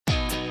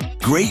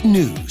Great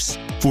news.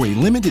 For a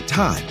limited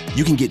time,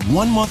 you can get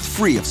 1 month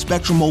free of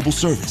Spectrum Mobile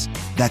service.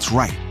 That's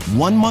right,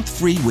 1 month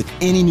free with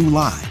any new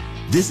line.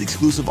 This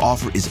exclusive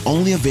offer is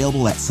only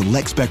available at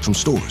select Spectrum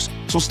stores,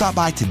 so stop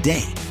by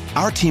today.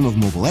 Our team of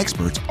mobile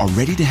experts are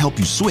ready to help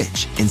you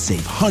switch and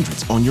save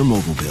hundreds on your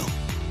mobile bill.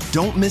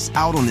 Don't miss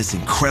out on this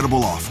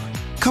incredible offer.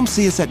 Come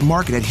see us at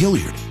Market at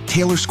Hilliard,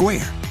 Taylor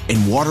Square,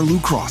 and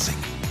Waterloo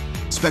Crossing.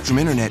 Spectrum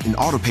Internet and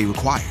autopay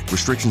required.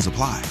 Restrictions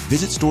apply.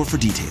 Visit store for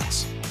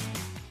details.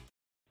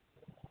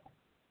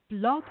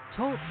 Blog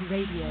Talk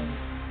Radio.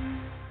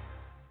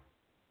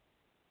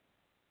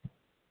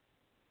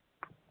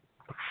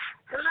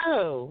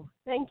 Hello.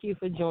 Thank you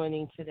for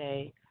joining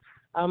today.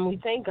 We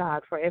thank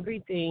God for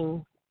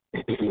everything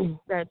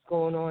that's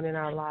going on in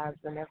our lives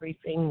and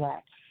everything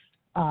that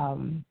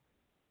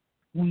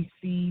we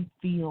see,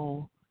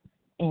 feel,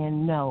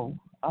 and know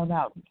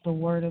about the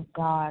Word of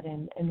God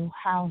and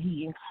how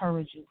He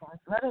encourages us.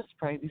 Let us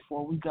pray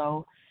before we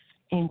go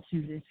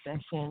into this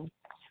session.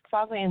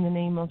 Father, in the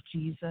name of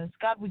Jesus,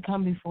 God, we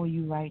come before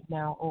you right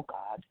now, oh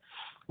God.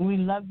 We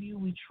love you.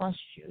 We trust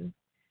you.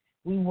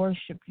 We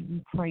worship you.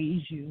 We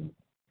praise you.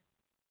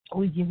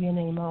 We give your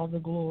name all the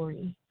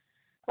glory.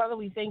 Father,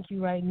 we thank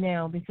you right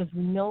now because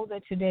we know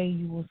that today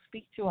you will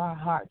speak to our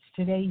hearts.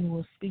 Today you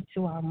will speak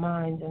to our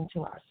minds and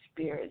to our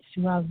spirits,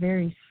 to our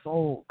very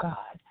soul,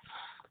 God.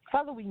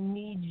 Father, we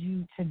need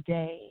you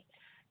today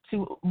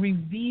to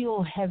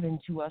reveal heaven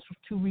to us,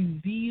 to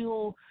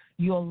reveal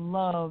your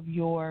love,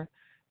 your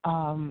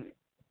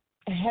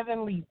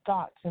heavenly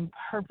thoughts and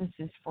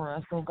purposes for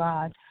us, oh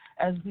God,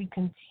 as we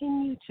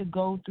continue to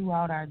go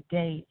throughout our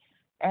day,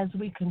 as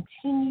we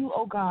continue,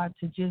 oh God,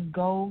 to just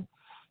go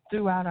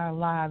throughout our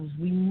lives.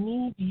 We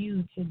need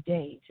you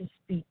today to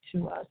speak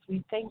to us.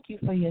 We thank you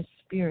for your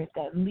spirit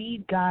that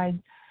leads, guides,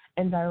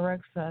 and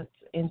directs us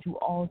into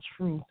all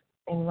truth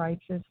and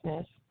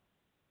righteousness.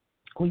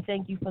 We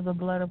thank you for the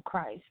blood of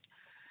Christ,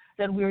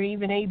 that we're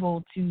even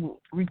able to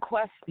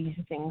request these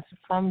things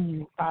from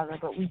you, Father.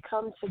 But we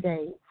come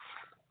today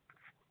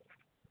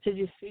to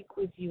just speak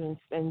with you and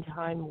spend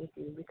time with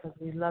you because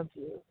we love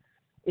you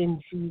in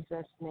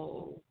Jesus'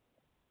 name.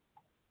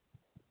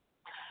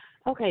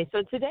 Okay,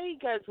 so today,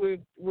 guys,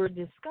 we're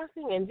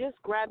discussing and just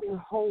grabbing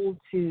hold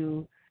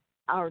to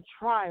our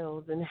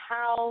trials and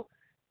how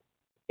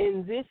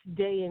in this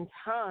day and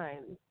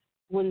time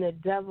when the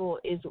devil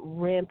is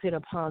rampant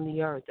upon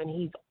the earth, and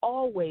he's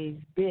always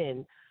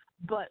been,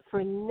 but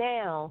for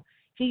now,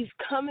 he's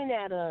coming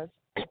at us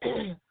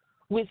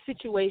with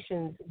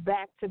situations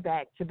back to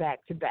back to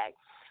back to back,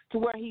 to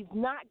where he's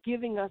not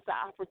giving us the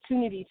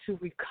opportunity to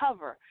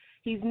recover.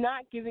 He's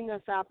not giving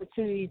us the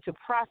opportunity to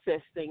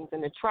process things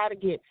and to try to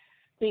get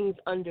things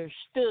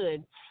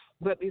understood.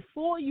 But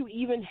before you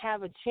even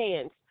have a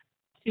chance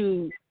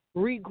to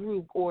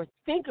regroup or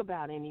think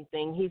about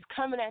anything, he's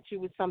coming at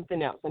you with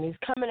something else, and he's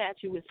coming at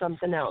you with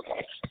something else,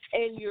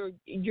 and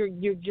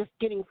you're just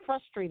getting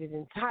frustrated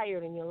and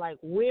tired, and you're like,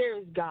 where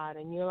is God?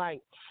 And you're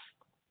like,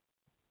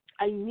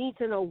 I need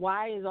to know,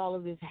 why is all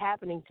of this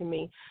happening to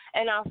me?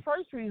 And our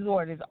first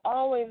resort is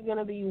always going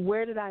to be,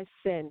 where did I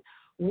sin?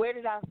 Where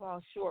did I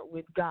fall short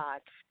with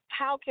God?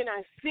 How can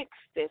I fix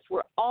this?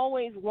 We're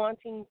always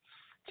wanting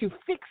to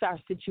fix our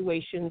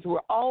situations. We're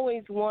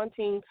always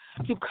wanting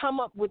to come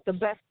up with the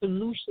best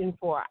solution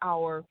for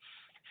our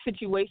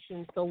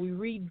situations. So we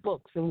read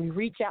books and we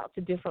reach out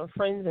to different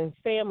friends and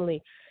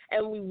family,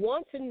 and we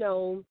want to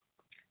know,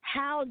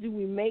 how do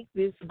we make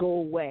this go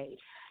away?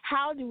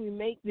 How do we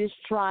make this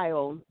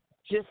trial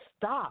just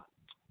stop?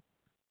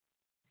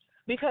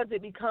 Because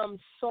it becomes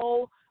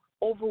so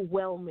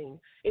overwhelming.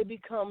 It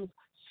becomes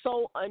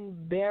so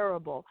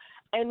unbearable.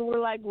 And we're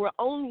like, we're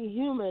only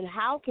human.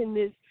 How can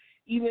this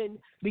even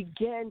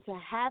begin to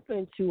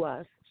happen to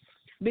us?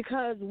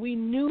 Because we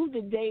knew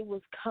the day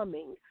was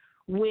coming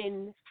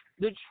when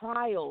the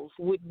trials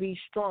would be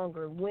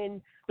stronger,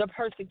 when the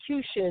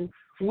persecution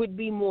would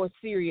be more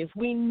serious.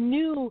 We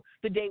knew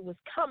the day was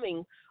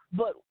coming,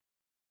 but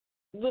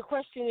the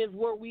question is,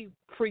 were we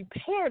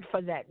prepared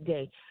for that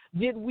day?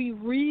 Did we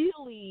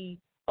really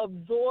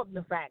absorb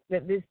the fact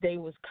that this day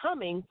was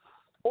coming,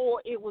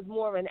 or it was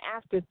more of an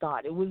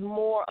afterthought? It was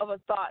more of a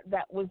thought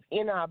that was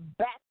in our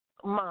back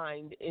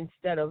mind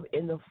instead of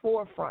in the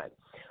forefront,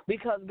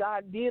 because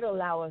God did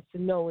allow us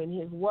to know in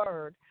his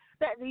word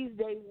that these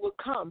days would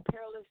come,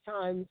 perilous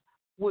times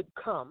would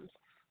come.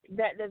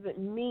 That doesn't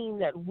mean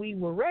that we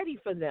were ready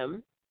for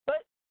them,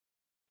 but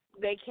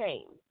they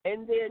came,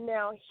 and they're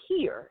now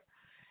here.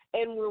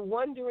 And we're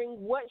wondering,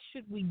 what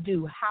should we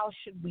do? How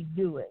should we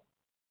do it?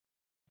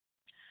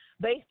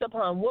 Based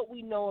upon what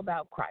we know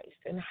about Christ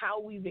and how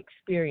we've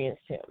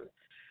experienced him.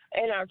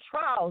 And our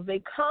trials,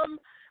 they come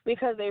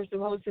because they're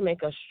supposed to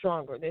make us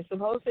stronger. They're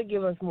supposed to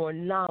give us more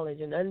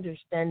knowledge and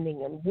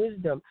understanding and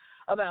wisdom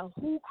about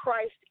who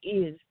Christ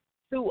is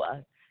through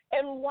us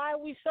and why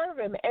we serve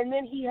him. And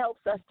then he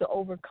helps us to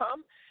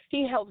overcome.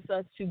 He helps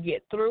us to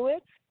get through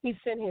it. He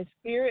sent his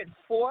spirit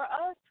for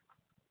us.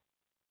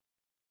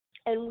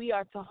 And we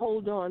are to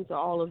hold on to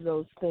all of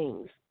those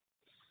things.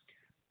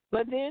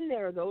 But then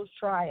there are those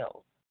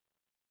trials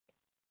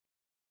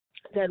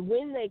that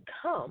when they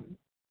come,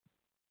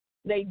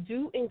 they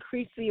do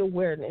increase the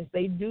awareness.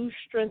 They do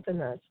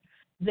strengthen us.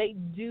 They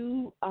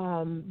do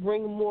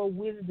bring more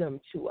wisdom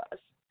to us.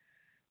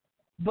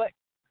 But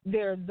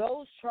there are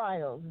those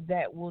trials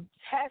that will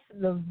test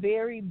the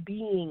very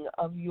being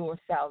of your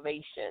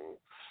salvation,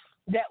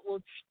 that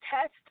will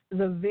test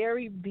the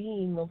very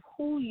being of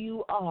who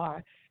you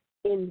are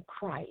in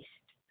Christ.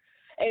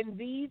 And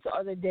these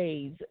are the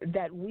days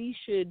that we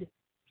should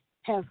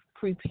have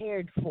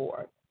prepared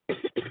for.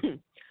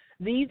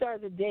 These are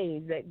the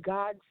days that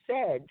God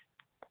said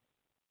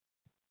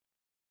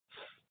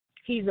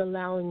He's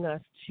allowing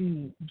us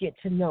to get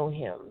to know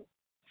Him.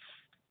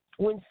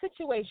 When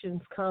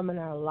situations come in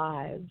our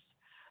lives,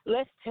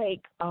 let's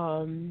take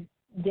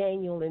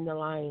Daniel in the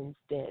lion's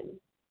den.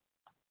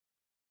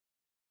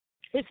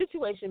 His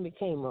situation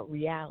became a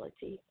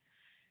reality.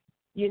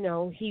 You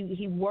know,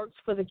 he worked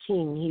for the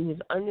king. He was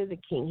under the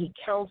king. He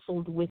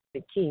counseled with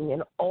the king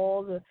and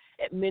all the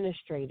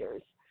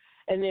administrators.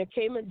 And there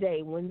came a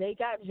day when they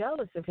got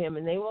jealous of him,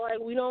 and they were like,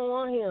 we don't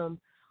want him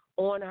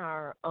on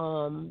our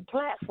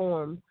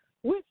platform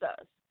with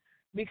us,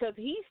 because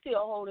he's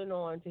still holding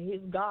on to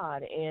his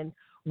God, and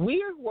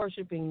we're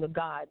worshiping the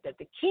God that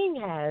the king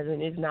has,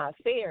 and it's not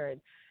fair.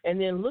 And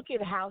then look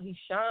at how he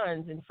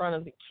shines in front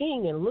of the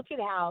king, and look at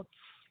how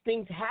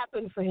things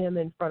happen for him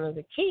in front of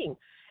the king.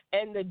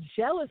 And the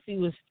jealousy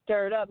was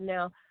stirred up.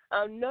 Now,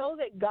 I know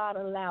that God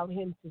allowed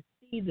him to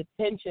see the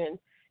tension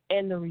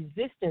and the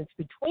resistance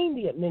between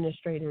the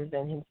administrators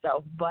and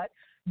himself, but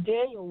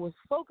Daniel was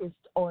focused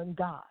on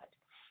God,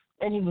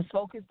 and he was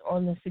focused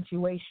on the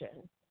situation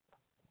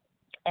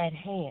at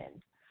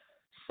hand.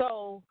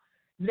 So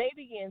they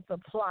began to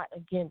plot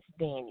against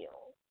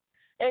Daniel.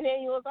 And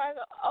Daniel was like,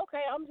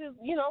 okay, I'm just,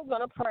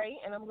 going to pray,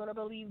 and I'm going to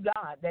believe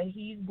God that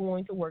he's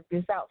going to work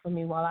this out for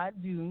me while I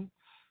do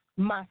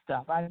my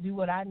stuff. I do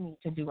what I need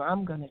to do.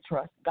 I'm going to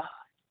trust God.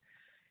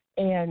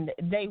 And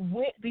they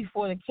went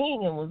before the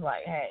king and was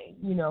like, hey,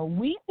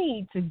 we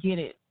need to get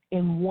it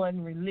in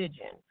one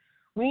religion.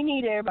 We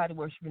need everybody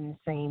worshiping the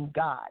same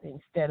God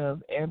instead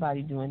of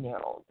everybody doing their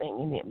own thing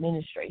in the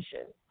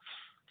administration.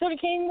 So the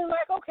king was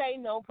like, okay,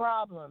 no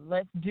problem.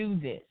 Let's do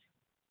this.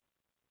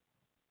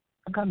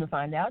 I come to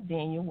find out,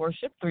 Daniel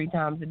worshiped 3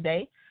 times a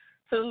day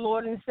to the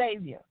Lord and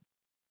Savior.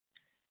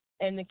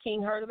 And the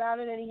king heard about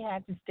it, and he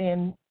had to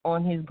stand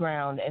on his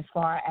ground as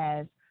far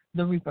as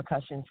the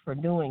repercussions for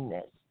doing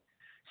this.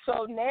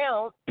 So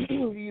now,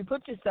 you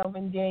put yourself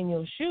in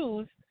Daniel's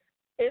shoes,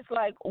 it's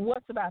like,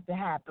 what's about to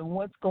happen?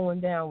 What's going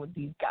down with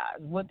these guys?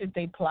 What did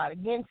they plot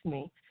against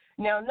me?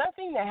 Now,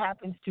 nothing that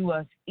happens to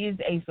us is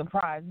a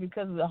surprise,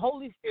 because the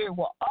Holy Spirit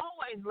will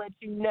always let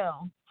you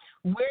know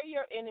where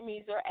your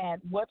enemies are at,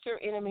 what your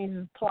enemies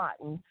is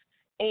plotting,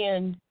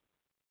 and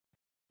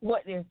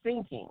what they're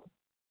thinking.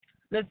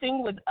 The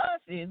thing with us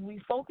is we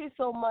focus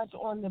so much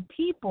on the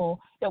people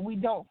that we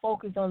don't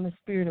focus on the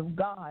Spirit of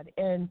God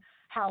and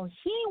how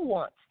He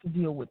wants to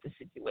deal with the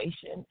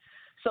situation.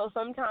 So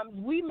sometimes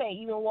we may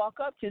even walk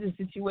up to the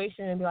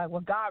situation and be like,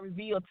 well, God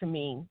revealed to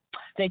me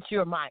that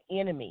you're my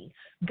enemy.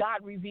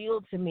 God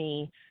revealed to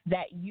me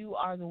that you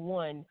are the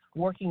one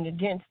working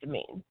against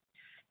me.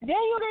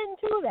 Daniel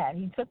didn't do that.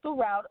 He took the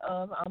route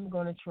of, I'm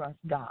going to trust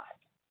God.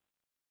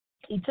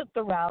 He took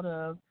the route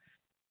of,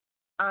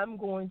 I'm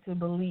going to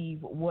believe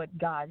what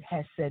God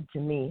has said to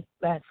me.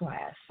 That's why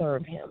I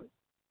serve Him.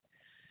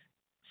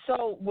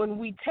 So when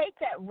we take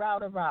that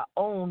route of our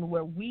own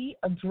where we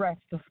address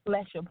the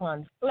flesh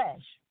upon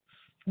flesh,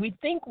 we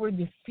think we're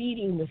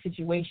defeating the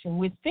situation.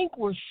 We think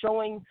we're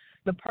showing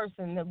the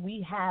person that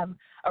we have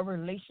a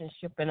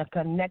relationship and a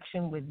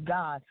connection with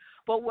God,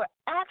 but we're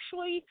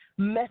actually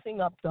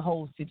messing up the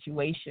whole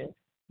situation.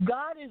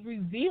 God is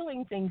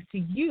revealing things to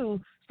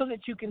you so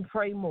that you can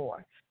pray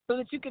more, so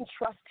that you can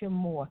trust Him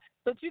more,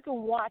 so that you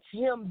can watch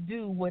Him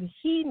do what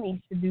He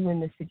needs to do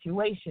in the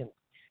situation.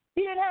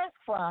 He didn't ask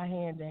for our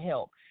hand to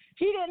help.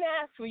 He didn't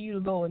ask for you to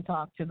go and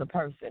talk to the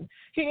person.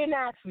 He didn't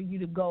ask for you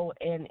to go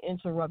and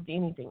interrupt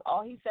anything.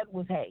 All He said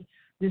was, hey,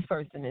 this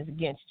person is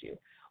against you.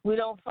 We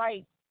don't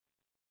fight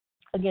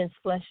against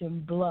flesh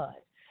and blood,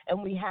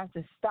 and we have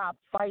to stop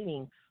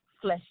fighting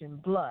flesh and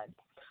blood.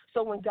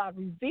 So when God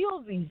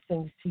reveals these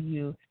things to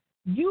you,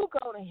 you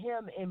go to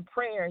Him in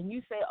prayer and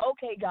you say,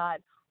 okay, God,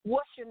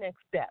 what's your next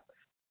step?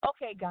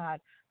 Okay,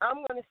 God, I'm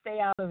going to stay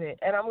out of it,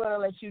 and I'm going to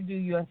let you do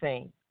your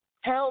thing.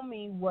 Tell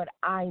me what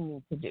I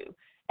need to do.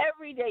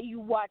 Every day you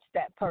watch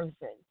that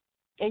person,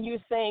 and you're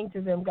saying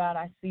to them, God,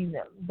 I see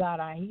them. God,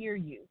 I hear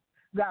you.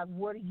 God,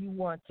 what do you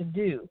want to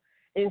do?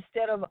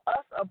 Instead of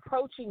us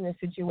approaching the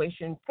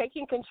situation,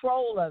 taking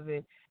control of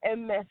it,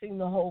 and messing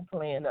the whole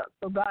plan up.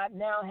 So God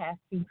now has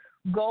to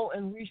go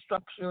and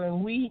restructure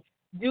and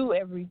redo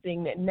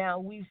everything that now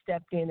we've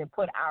stepped in and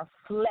put our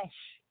flesh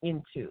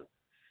into.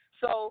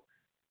 So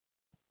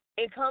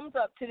it comes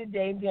up to the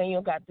day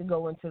Daniel got to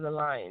go into the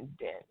lion's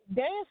den.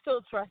 Daniel's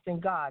still trusting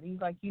God.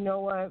 He's like, you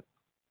know what?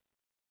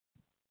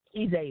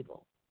 He's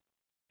able.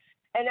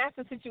 And that's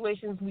the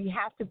situations we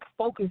have to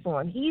focus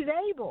on. He's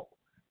able.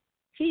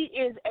 He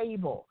is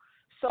able.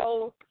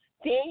 So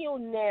Daniel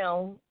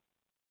now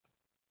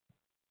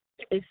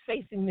is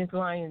facing this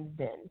lion's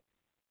den.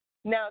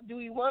 Now, do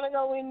we want to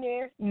go in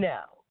there?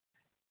 No.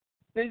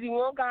 Does he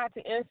want God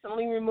to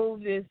instantly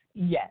remove this?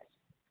 Yes.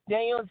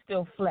 Daniel is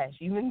still flesh.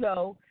 Even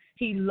though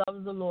he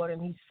loves the Lord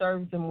and he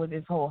serves him with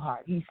his whole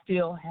heart, he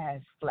still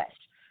has flesh.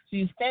 So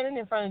you're standing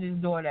in front of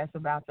this door that's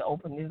about to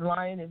open. This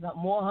lion is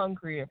more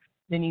hungrier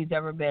than he's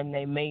ever been.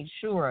 They made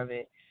sure of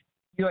it.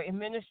 Your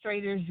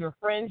administrators, your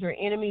friends, your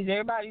enemies,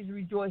 everybody's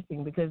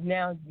rejoicing because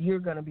now you're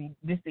going to be,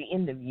 this is the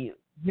end of you.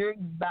 You're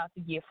about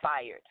to get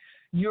fired.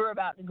 You're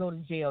about to go to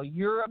jail.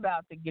 You're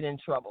about to get in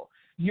trouble.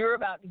 You're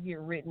about to get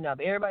written up.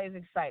 Everybody's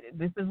excited.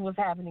 This is what's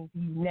happening to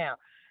you now.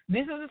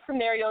 This is a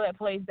scenario that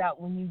plays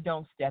out when you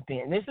don't step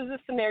in. This is a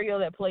scenario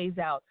that plays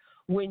out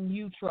when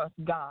you trust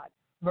God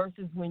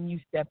versus when you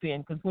step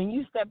in. Because when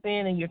you step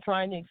in and you're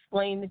trying to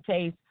explain the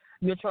case,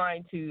 you're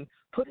trying to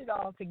put it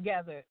all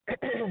together,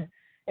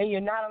 and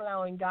you're not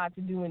allowing God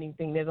to do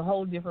anything, there's a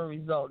whole different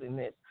result in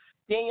this.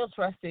 Daniel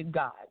trusted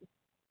God,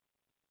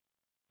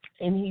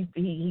 and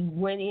he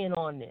went in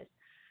on this.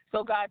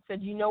 So God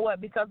said, you know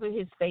what, because of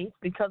his faith,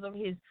 because of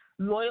his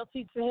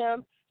loyalty to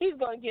him, he's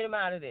going to get him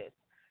out of this.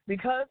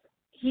 Because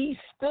he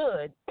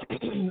stood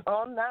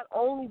on not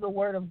only the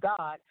word of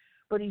God,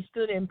 but he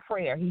stood in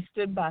prayer. He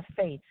stood by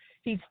faith.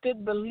 He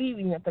stood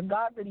believing that the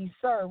God that he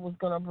served was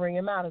going to bring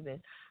him out of this.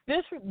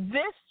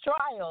 This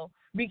trial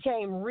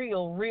became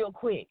real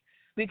quick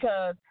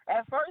because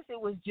at first it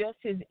was just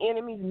his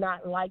enemies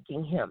not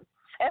liking him.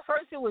 At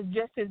first it was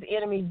just his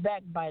enemies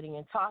backbiting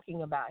and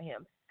talking about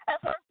him.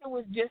 At first it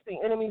was just the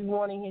enemies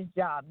wanting his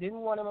job,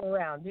 didn't want him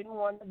around, didn't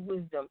want his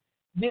wisdom,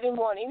 didn't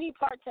want any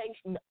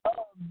partation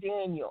of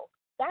Daniel.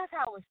 That's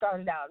how it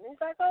started out. And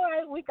it's like, all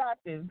right, we got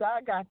this.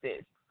 God got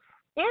this.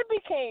 It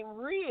became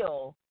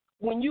real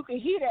when you could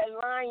hear that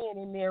lion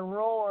in there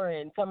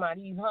roaring, talking about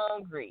he's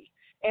hungry,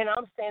 and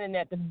I'm standing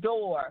at the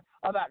door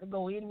about to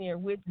go in there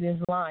with this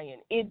lion.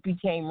 It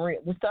became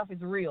real. The stuff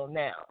is real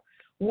now.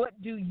 What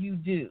do you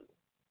do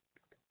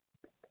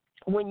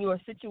when your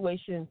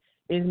situation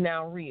is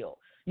now real?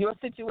 Your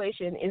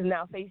situation is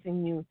now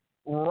facing you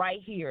right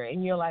here,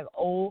 and you're like,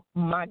 oh,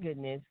 my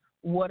goodness,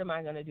 what am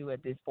I going to do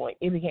at this point?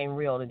 It became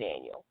real to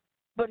Daniel,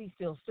 but he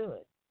still stood.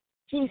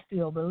 He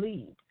still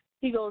believed.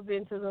 He goes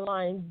into the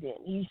lion's den.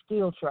 He's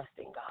still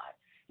trusting God.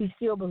 He's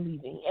still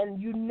believing,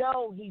 and you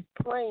know he's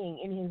praying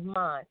in his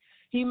mind.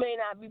 He may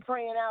not be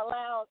praying out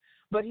loud,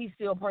 but he's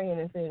still praying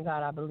and saying,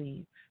 God, I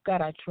believe.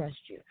 God, I trust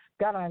you.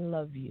 God, I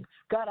love you.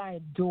 God, I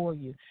adore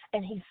you.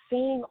 And he's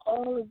saying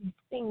all of these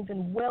things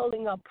and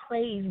welding up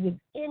praise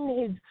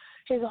within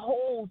his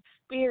whole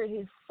spirit,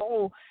 his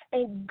soul.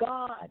 And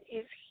God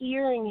is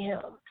hearing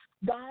him.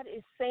 God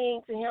is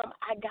saying to him,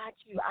 I got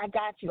you. I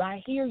got you.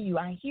 I hear you.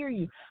 I hear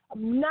you.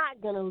 I'm not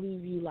going to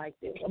leave you like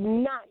this.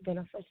 I'm not going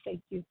to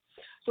forsake you.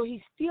 So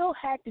he still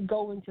had to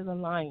go into the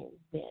lion's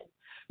den.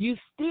 You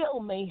still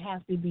may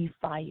have to be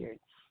fired.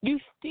 You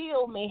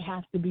still may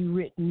have to be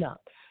written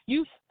up.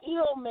 You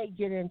still may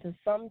get into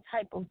some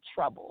type of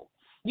trouble.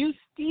 You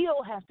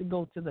still have to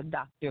go to the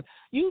doctor.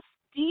 You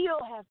still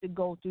have to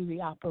go through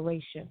the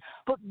operation.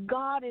 But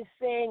God is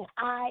saying,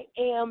 I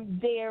am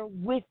there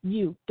with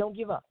you. Don't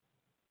give up.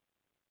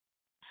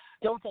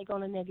 Don't take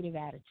on a negative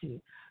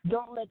attitude.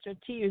 Don't let your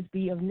tears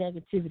be of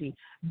negativity.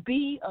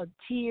 Be a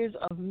tears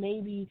of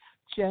maybe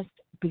just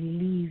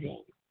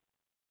believing.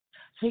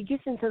 So he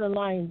gets into the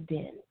lion's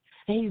den,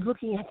 and he's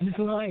looking at this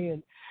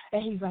lion,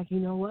 and he's like, you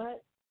know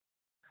what?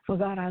 For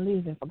God I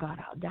live, and for God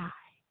I'll die.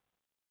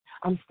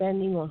 I'm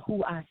standing on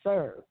who I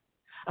serve.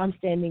 I'm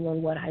standing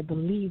on what I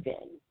believe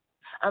in.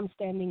 I'm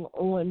standing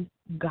on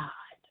God.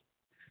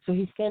 So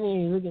he's standing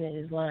and looking at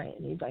his lion.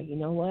 He's like, you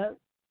know what?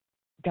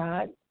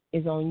 God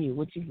is on you.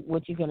 What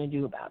you going to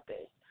do about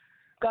this?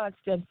 God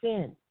steps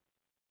in.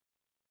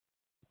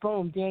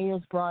 Boom,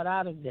 Daniel's brought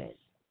out of this.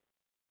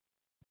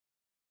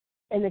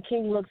 And the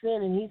king looks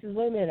in and he says,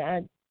 wait a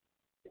minute,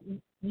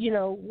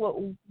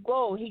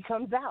 whoa, he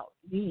comes out.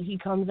 He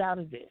comes out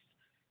of this.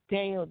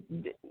 Daniel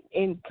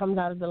comes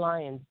out of the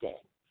lion's den.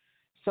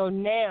 So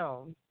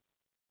now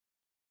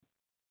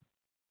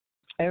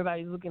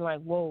everybody's looking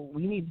like, whoa,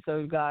 we need to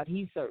serve God.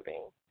 He's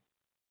serving.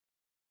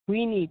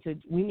 We need to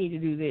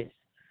do this.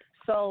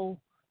 So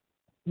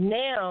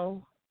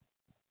now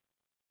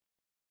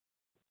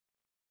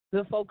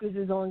the focus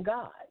is on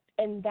God,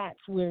 and that's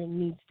where it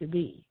needs to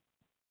be.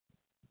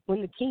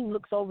 When the king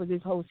looks over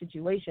this whole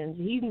situation,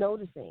 he's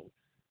noticing,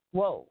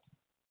 whoa,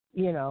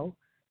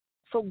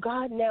 So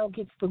God now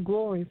gets the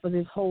glory for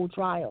this whole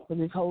trial, for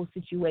this whole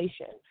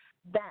situation.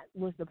 That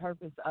was the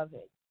purpose of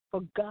it,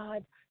 for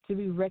God to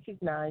be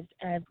recognized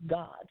as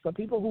God, for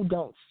people who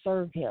don't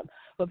serve him,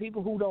 for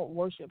people who don't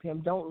worship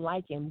him, don't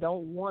like him,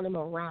 don't want him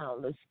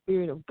around, the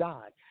Spirit of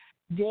God.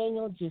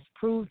 Daniel just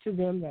proved to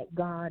them that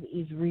God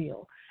is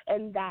real,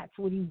 and that's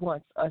what he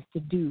wants us to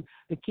do.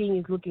 The king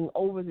is looking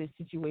over this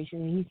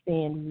situation, and he's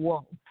saying,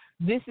 whoa,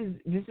 this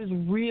is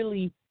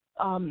really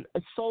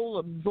soul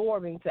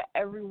absorbing to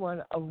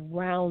everyone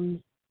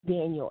around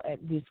Daniel at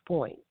this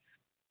point.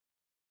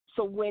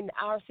 So when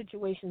our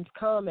situations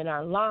come in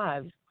our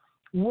lives,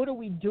 What are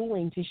we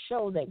doing to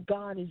show that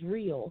God is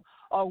real?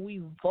 Are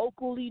we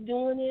vocally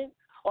doing it,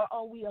 or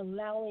are we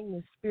allowing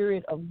the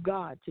Spirit of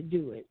God to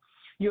do it?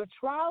 Your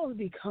trials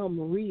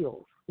become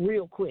real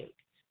quick.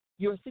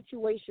 Your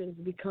situations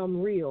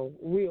become real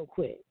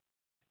quick.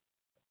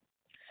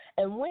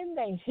 And when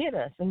they hit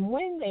us and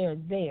when they are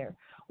there,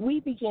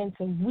 we begin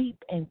to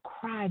weep and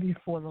cry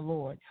before the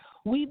Lord.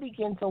 We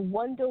begin to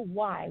wonder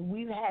why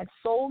we've had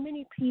so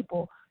many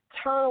people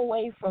turn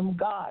away from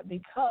God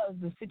because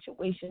the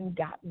situation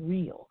got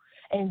real.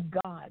 And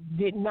God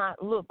did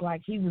not look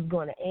like he was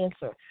going to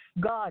answer.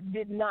 God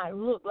did not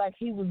look like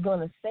he was going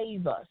to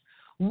save us.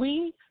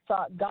 We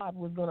thought God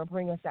was going to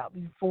bring us out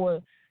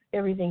before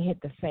everything hit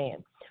the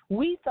fan.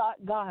 We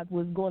thought God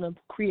was going to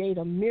create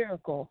a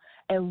miracle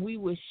and we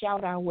would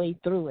shout our way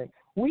through it.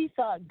 We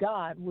thought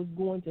God was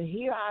going to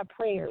hear our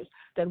prayers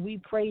that we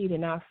prayed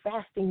and our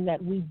fasting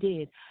that we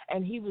did,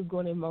 and he was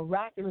going to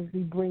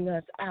miraculously bring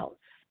us out.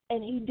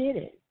 And he did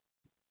it.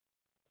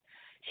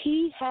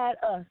 He had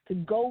us to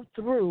go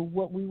through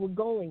what we were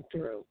going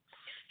through.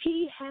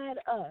 He had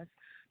us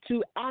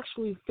to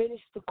actually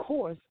finish the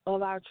course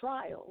of our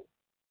trial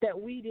that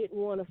we didn't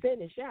want to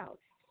finish out.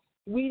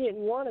 We didn't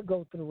want to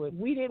go through it.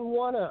 We didn't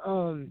want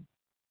to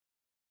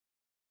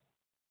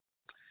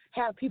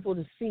have people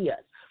to see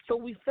us. So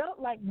we felt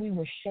like we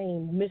were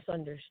shamed,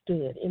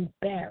 misunderstood,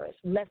 embarrassed,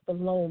 left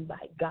alone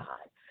by God.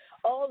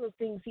 All the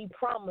things he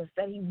promised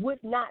that he would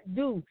not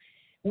do,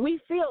 we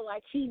feel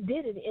like he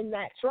did it in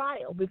that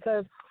trial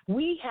because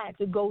we had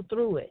to go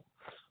through it.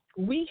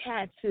 We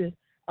had to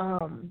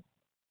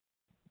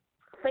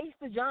face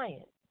the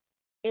giant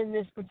in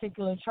this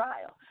particular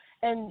trial.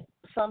 And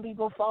some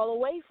people fall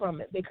away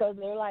from it because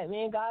they're like,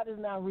 man, God is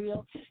not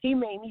real. He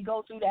made me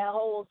go through that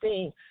whole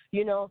thing,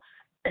 you know.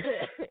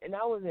 And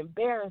I was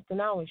embarrassed and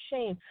I was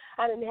ashamed.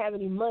 I didn't have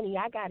any money.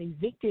 I got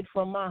evicted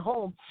from my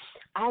home.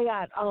 I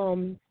got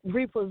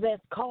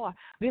repossessed car.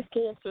 This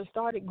cancer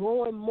started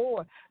growing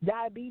more.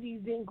 Diabetes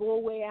didn't go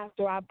away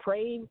after I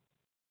prayed.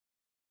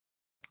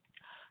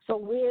 So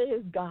where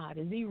is God?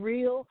 Is he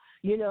real?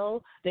 You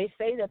know, they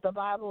say that the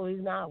Bible is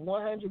not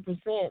 100%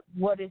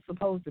 what it's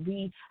supposed to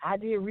be. I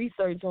did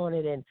research on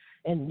it,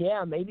 and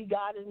yeah, maybe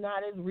God is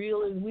not as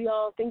real as we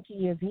all think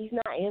he is. He's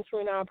not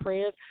answering our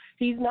prayers.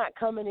 He's not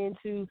coming in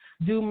to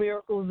do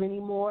miracles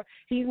anymore.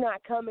 He's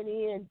not coming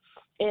in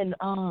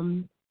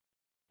and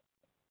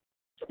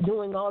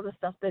doing all the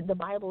stuff that the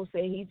Bible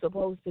says he's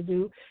supposed to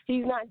do.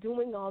 He's not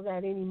doing all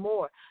that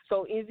anymore.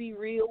 So is he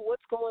real?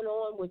 What's going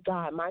on with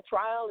God? My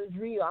trial is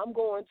real. I'm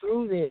going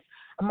through this.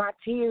 My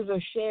tears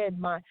are shed.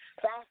 My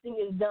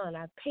fasting is done.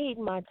 I paid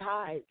my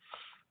tithe.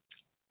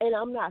 And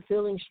I'm not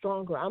feeling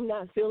stronger. I'm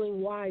not feeling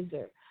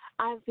wiser.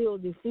 I feel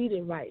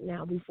defeated right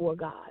now before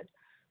God.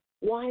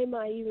 Why am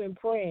I even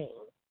praying?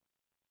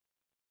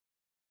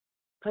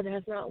 Because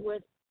that's not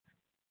what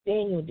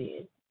Daniel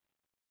did.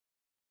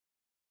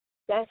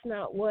 That's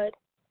not what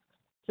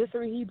the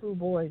 3 Hebrew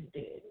boys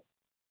did.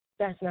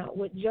 That's not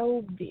what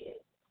Job did.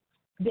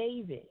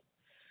 David.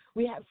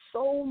 We have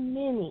so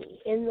many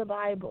in the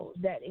Bible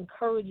that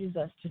encourages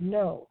us to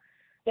know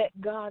that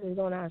God is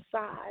on our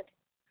side.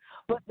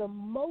 But the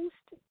most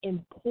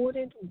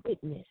important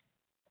witness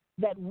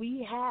that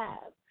we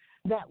have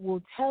that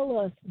will tell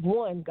us,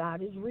 1,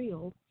 God is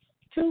real.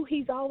 2,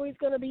 he's always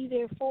going to be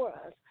there for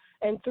us.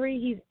 And 3,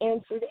 he's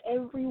answered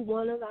every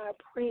one of our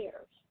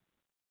prayers.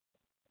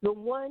 The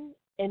one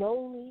and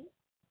only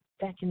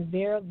that can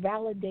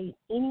validate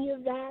any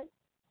of that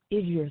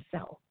is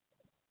yourself.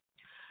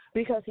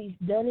 Because he's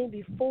done it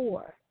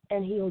before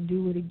and he'll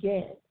do it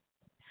again.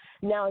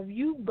 Now, if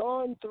you've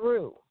gone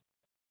through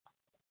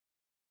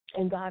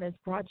and God has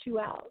brought you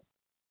out,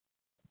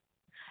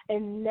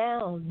 and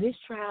now this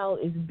trial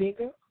is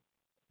bigger,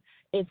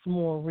 it's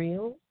more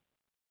real,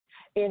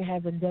 it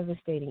has a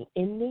devastating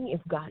ending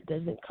if God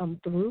doesn't come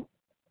through.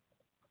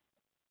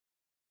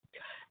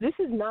 This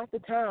is not the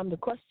time to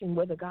question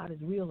whether God is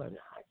real or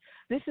not.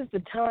 This is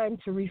the time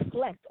to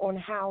reflect on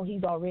how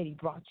he's already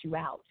brought you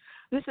out.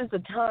 This is the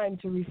time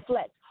to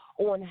reflect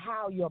on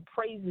how your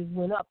praises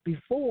went up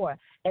before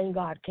and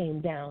God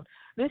came down.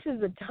 This is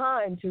the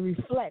time to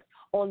reflect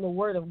on the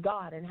word of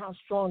God and how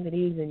strong it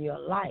is in your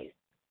life.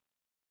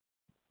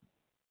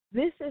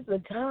 This is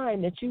the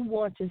time that you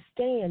want to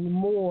stand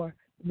more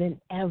than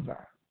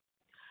ever.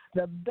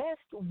 The best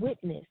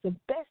witness, the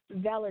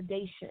best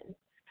validation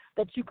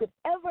that you could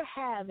ever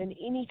have in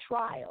any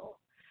trial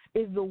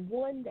is the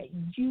one that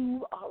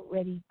you've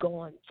already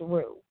gone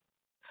through.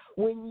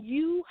 When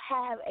you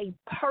have a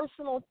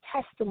personal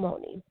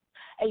testimony,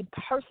 a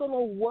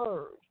personal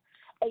word,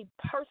 a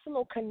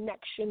personal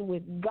connection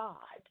with God,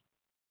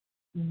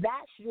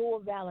 that's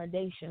your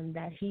validation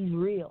that he's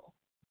real.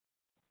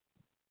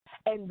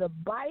 And the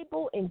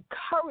Bible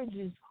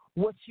encourages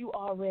what you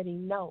already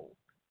know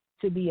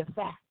to be a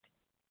fact.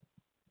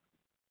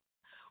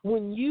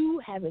 When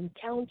you have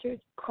encountered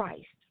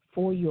Christ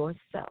for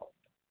yourself.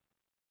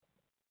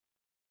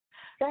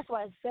 That's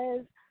why it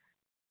says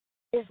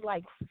it's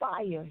like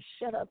fire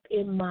shut up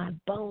in my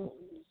bones.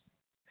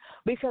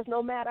 Because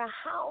no matter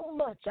how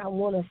much I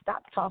want to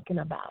stop talking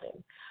about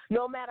him,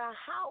 no matter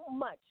how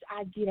much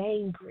I get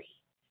angry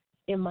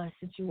in my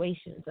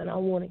situations and I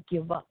want to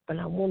give up and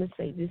I want to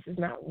say this is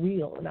not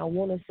real and I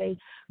want to say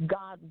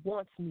God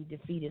wants me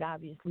defeated,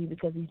 obviously,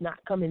 because he's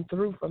not coming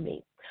through for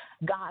me.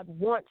 God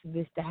wants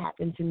this to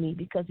happen to me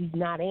because he's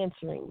not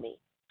answering me.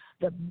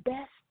 The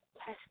best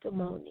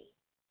testimony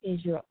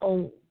is your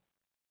own,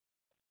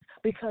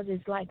 because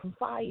it's like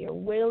fire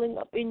wailing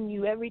up in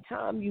you every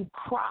time you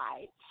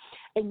cry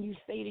and you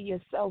say to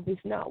yourself,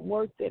 it's not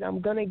worth it, I'm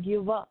going to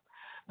give up.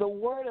 The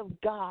word of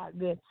God,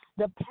 the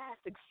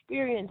past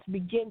experience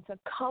begin to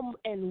come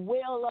and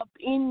well up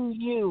in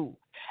you.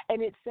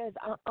 And it says,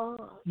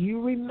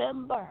 you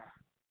remember.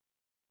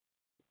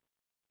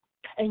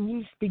 And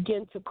you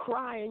begin to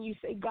cry and you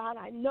say, God,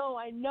 I know.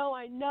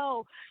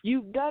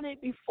 You've done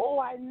it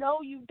before. I know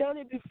you've done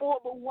it before,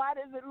 but why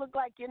does it look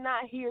like you're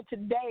not here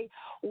today?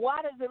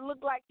 Why does it look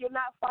like you're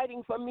not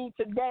fighting for me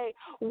today?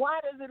 Why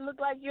does it look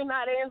like you're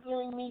not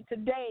answering me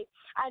today?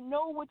 I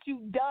know what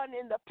you've done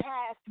in the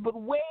past, but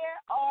where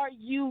are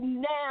you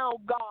now,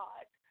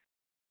 God?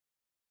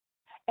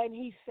 And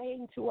he's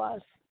saying to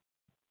us,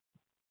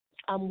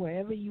 I'm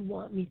wherever you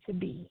want me to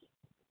be.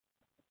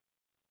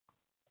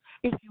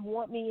 If you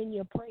want me in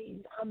your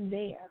praise, I'm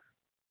there.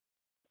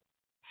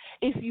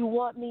 If you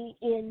want me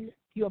in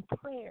your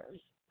prayers,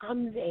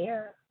 I'm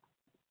there.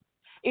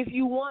 If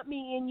you want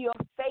me in your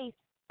faith,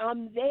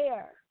 I'm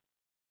there.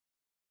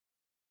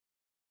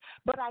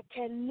 But I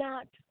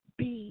cannot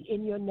be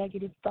in your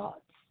negative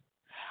thoughts.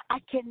 I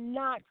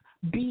cannot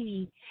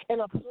be in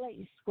a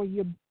place where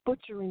you're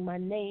butchering my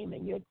name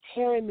and you're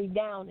tearing me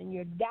down and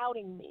you're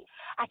doubting me.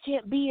 I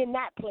can't be in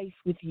that place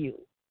with you,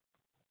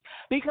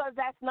 because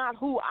that's not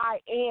who I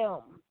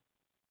am.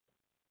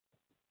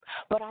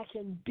 But I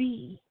can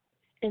be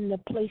in the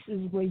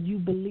places where you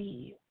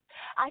believe.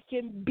 I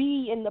can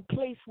be in the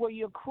place where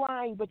you're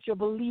crying but you're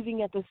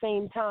believing at the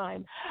same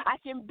time. I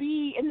can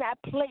be in that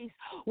place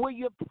where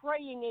you're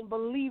praying and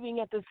believing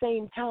at the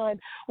same time,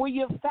 where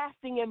you're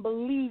fasting and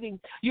believing,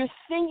 you're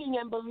singing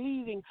and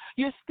believing,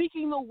 you're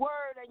speaking the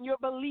word and you're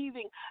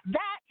believing.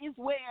 That is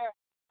where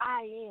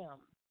I am.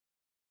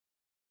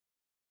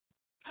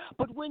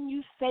 But when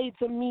you say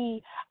to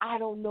me, I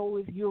don't know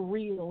if you're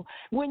real,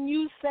 when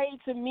you say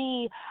to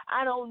me,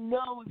 I don't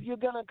know if you're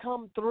going to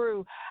come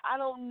through, I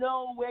don't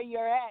know where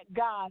you're at,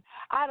 God,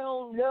 I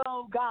don't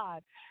know,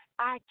 God,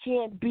 I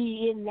can't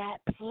be in that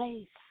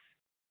place.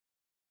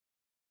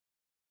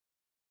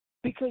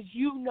 Because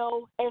you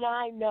know and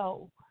I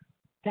know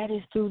that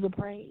is through the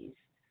praise.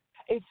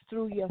 It's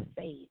through your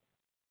faith,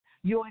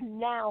 your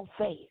now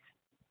faith.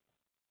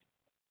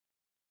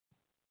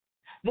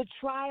 The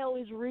trial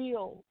is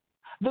real.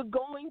 The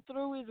going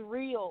through is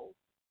real,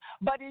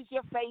 but is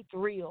your faith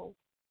real?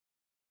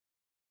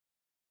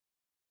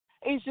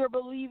 Is your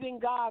believing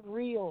God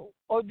real,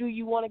 or do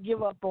you want to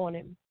give up on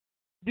him?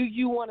 Do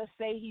you want to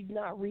say he's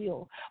not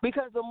real?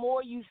 Because the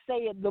more you say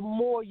it, the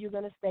more you're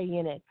going to stay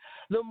in it.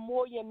 The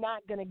more you're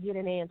not going to get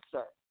an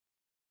answer.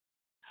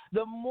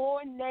 The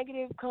more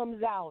negative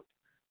comes out,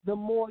 the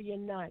more you're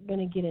not going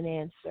to get an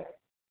answer.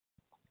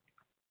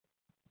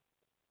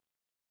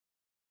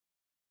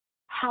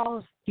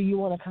 How do you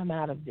want to come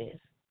out of this?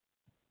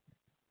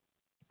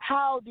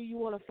 How do you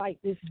want to fight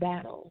this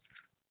battle?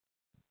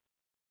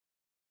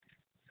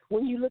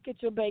 When you look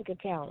at your bank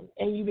account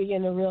and you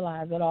begin to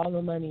realize that all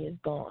the money is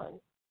gone,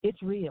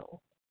 it's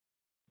real.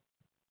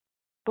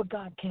 But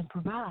God can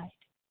provide.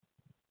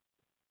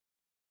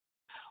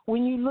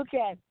 When you look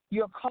at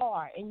your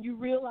car and you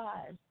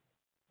realize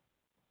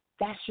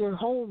that's your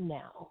home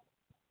now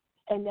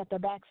and that the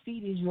back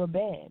seat is your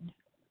bed,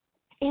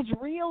 it's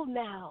real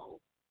now.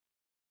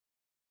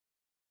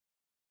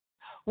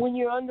 When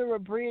you're under a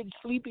bridge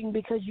sleeping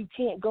because you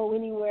can't go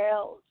anywhere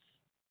else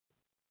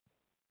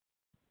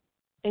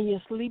and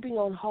you're sleeping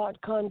on hard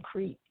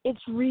concrete,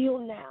 it's real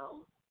now.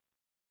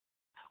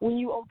 When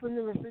you open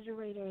the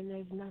refrigerator and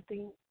there's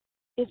nothing,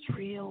 it's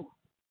real.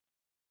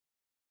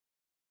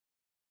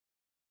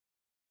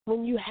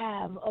 When you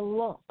have a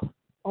lump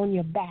on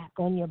your back,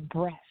 on your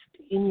breast,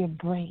 in your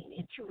brain,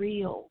 it's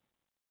real.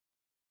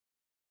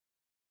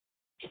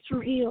 It's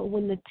real.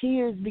 When the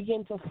tears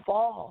begin to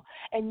fall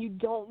and you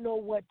don't know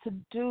what to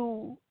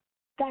do,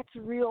 that's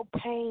real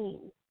pain.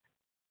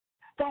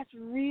 That's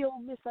real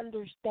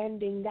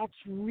misunderstanding. That's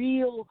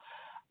real,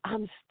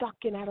 I'm stuck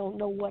and I don't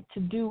know what to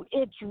do.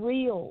 It's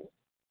real.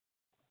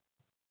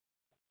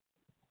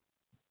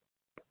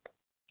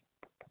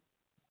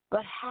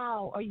 But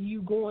how are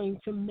you going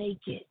to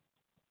make it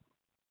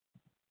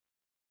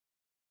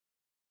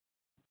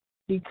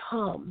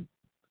become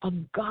a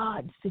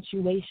God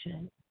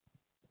situation?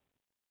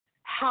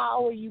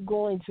 How are you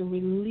going to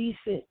release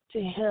it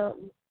to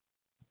him?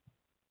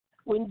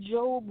 When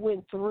Job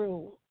went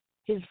through,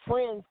 his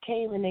friends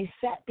came and they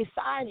sat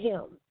beside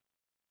him.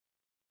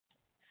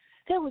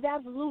 There was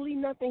absolutely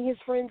nothing his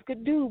friends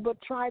could do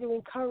but try to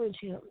encourage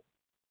him.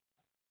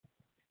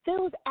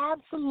 There was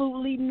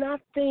absolutely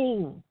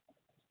nothing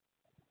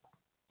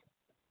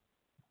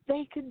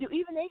they could do.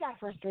 Even they got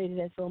frustrated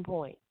at some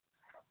point.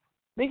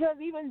 Because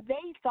even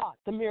they thought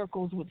the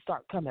miracles would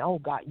start coming. Oh,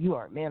 God, you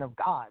are a man of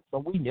God, so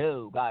we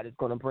know God is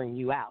going to bring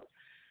you out.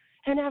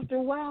 And after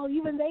a while,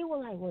 even they were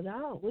like, well,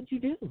 no, what'd you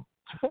do?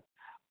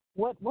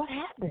 What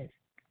happened?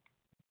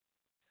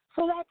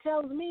 So that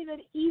tells me that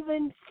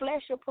even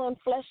flesh upon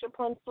flesh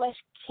upon flesh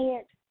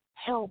can't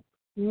help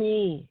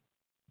me.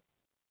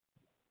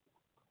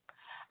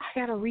 I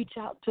got to reach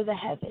out to the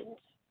heavens.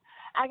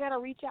 I got to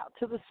reach out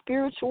to the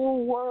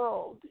spiritual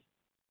world.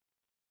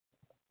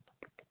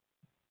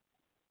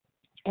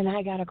 And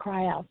I got to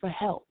cry out for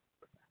help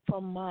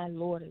from my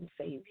Lord and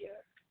Savior.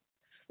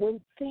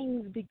 When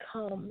things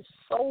become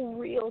so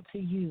real to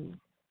you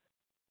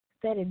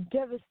that it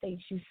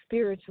devastates you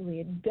spiritually,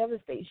 it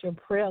devastates your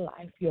prayer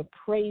life, your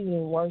praise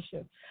and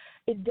worship,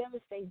 it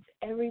devastates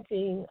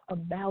everything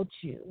about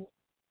you.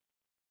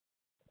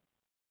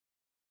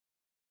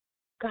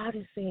 God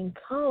is saying,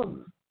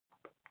 come.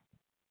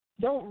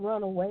 Don't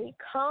run away.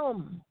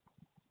 Come.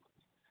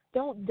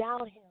 Don't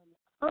doubt him.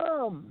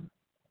 Come.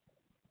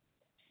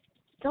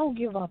 Don't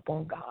give up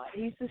on God.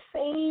 He's the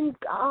same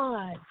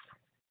God.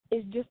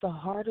 It's just a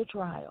harder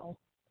trial.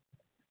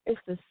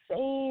 It's the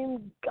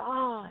same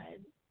God.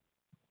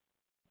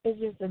 It's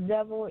just the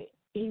devil,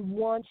 he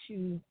wants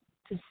you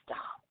to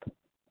stop.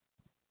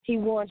 He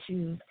wants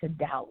you to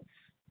doubt.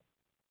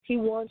 He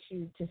wants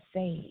you to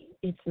say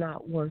it's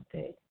not worth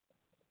it.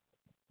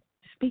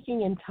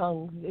 Speaking in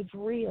tongues, it's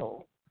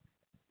real.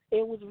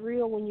 It was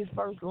real when you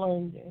first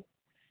learned it.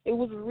 It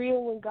was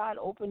real when God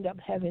opened up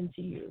heaven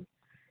to you.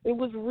 It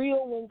was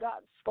real when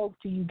God spoke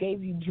to you,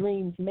 gave you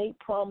dreams, made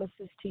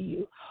promises to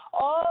you.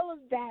 All of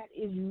that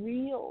is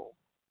real.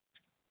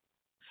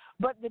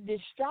 But the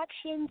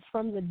distractions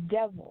from the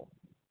devil,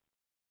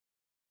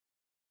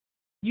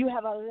 you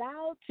have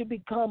allowed to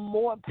become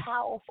more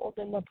powerful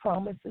than the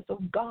promises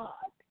of God.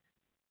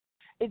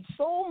 It's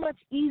so much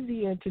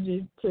easier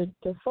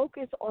to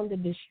focus on the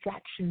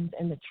distractions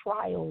and the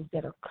trials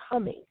that are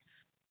coming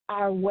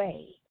our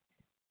way,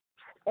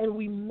 and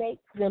we make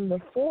them the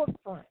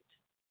forefront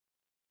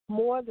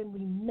more than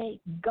we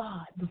make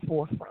God the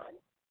forefront.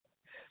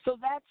 So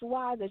that's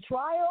why the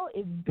trial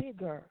is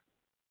bigger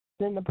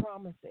than the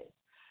promises.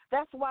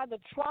 That's why the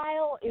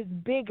trial is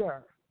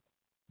bigger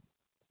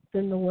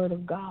than the Word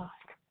of God.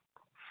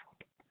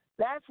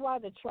 That's why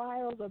the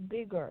trials are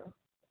bigger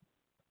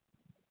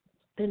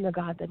than the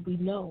God that we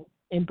know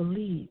and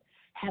believe,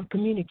 have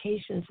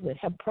communications with,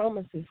 have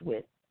promises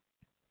with.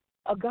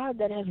 A God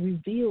that has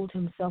revealed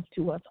himself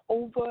to us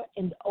over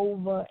and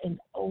over and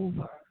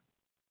over.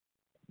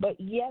 But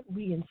yet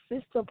we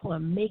insist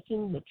upon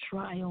making the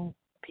trial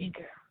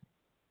bigger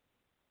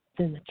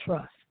than the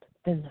trust,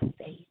 than the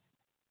faith,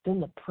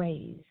 than the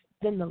praise,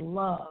 than the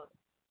love.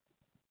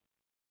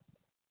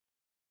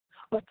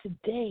 But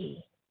today,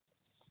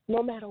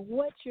 no matter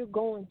what you're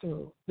going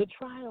through, the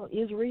trial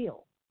is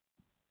real.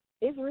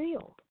 It's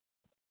real.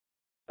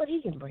 But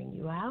he can bring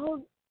you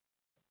out.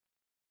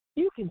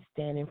 You can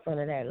stand in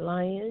front of that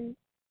lion.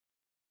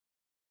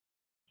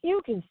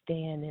 You can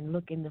stand and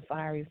look in the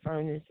fiery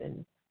furnace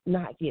and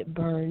not get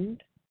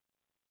burned.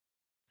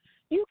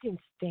 You can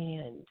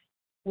stand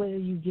whether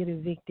you get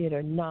evicted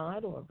or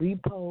not, or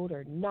repoed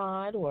or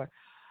not, or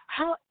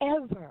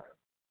however.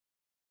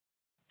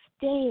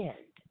 Stand.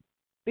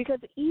 Because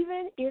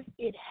even if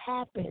it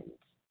happens,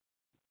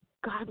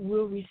 God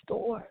will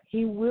restore.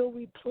 He will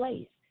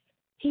replace.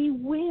 He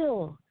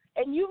will.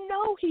 And you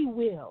know he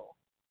will.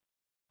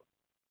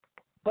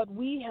 But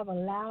we have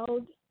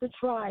allowed the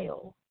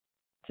trial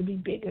to be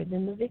bigger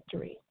than the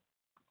victory.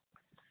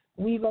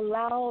 We've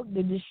allowed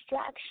the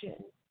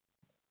distraction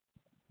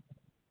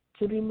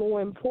to be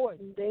more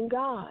important than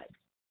God.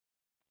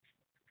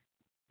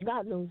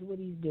 God knows what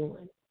he's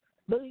doing.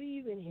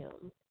 Believe in him.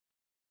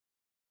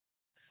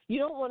 You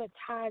don't want to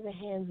tie the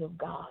hands of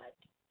God,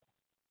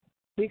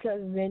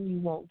 because then you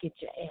won't get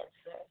your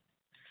answer.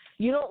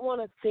 You don't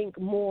want to think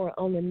more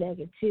on the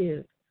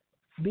negative,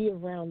 be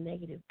around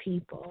negative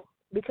people,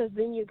 because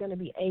then you're going to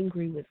be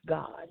angry with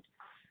God.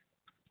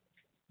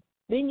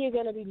 Then you're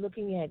going to be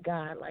looking at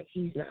God like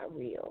he's not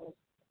real.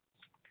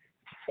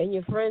 And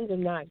your friends are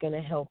not going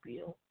to help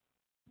you,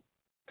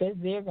 because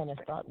they're going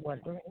to start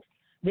wondering.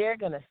 They're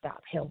going to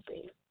stop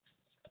helping.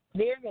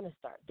 They're going to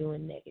start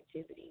doing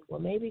negativity. Well,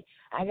 maybe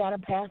I got a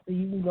pastor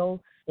you can go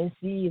and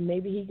see, and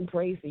maybe he can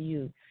pray for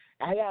you.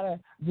 I got a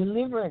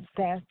deliverance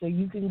pastor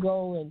you can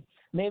go, and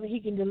maybe he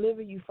can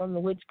deliver you from the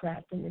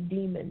witchcraft and the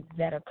demons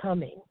that are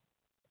coming.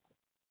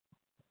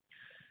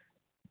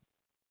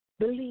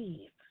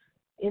 Believe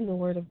in the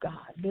Word of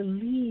God.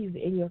 Believe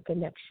in your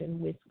connection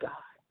with God.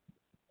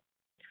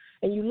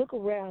 And you look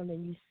around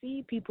and you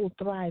see people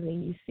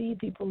thriving. You see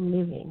people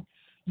living.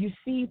 You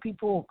see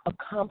people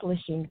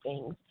accomplishing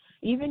things.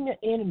 Even the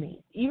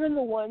enemies, even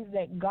the ones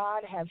that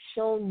God have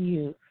shown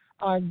you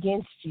are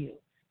against you.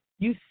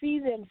 You see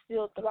them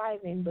still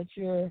thriving, but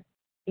you're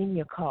in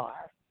your car.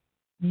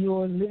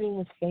 You're living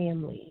with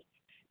family.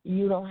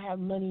 You don't have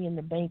money in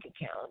the bank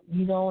account.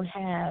 You don't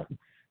have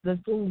the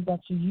things that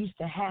you used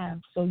to have,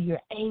 so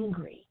you're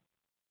angry.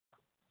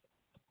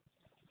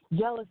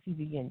 Jealousy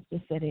begins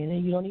to set in,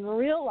 and you don't even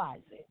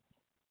realize it.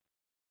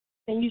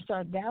 And you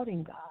start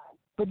doubting God.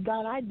 But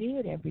God, I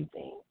did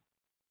everything.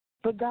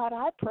 But God,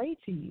 I prayed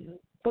to you.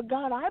 But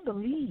God, I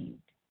believed.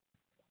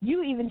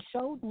 You even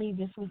showed me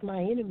this was my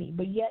enemy,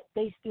 but yet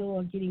they still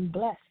are getting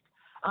blessed.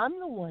 I'm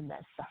the one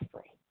that's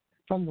suffering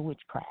from the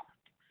witchcraft.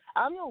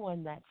 I'm the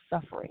one that's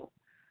suffering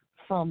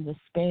from the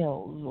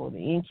spells or the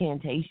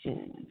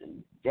incantations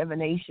and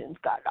divinations.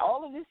 God,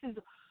 all of this is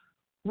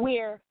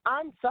where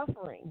I'm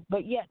suffering.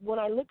 But yet when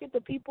I look at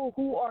the people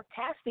who are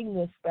casting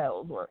the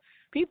spells or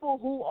people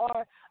who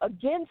are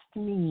against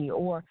me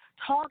or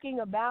talking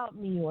about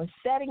me or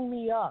setting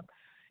me up,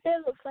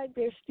 it looks like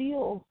they're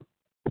still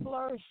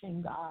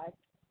flourishing, God.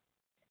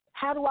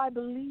 How do I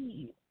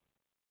believe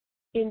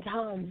in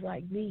times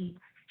like these?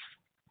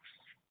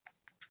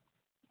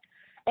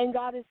 And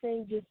God is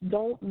saying, just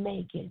don't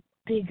make it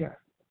bigger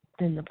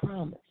than the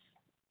promise.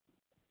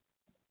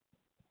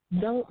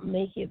 Don't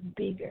make it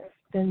bigger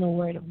than the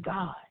word of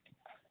God.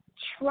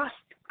 Trust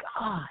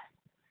God.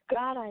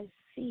 God, I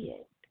see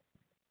it.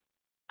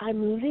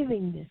 I'm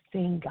living this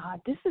thing,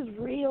 God. This is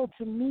real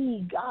to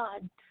me,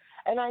 God.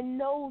 And I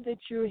know that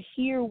you're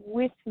here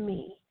with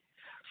me.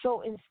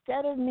 So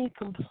instead of me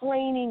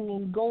complaining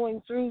and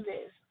going through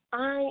this,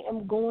 I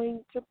am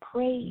going to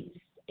praise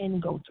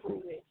and go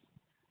through it.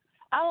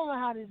 I don't know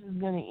how this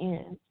is going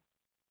to end.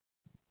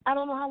 I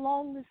don't know how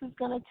long this is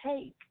going to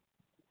take.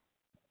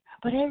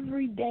 But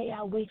every day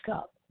I wake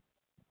up,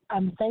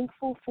 I'm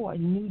thankful for a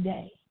new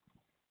day.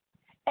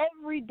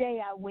 Every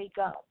day I wake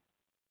up,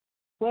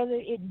 whether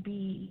it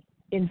be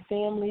in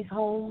families'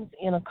 homes,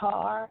 in a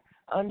car,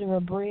 under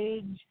a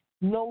bridge,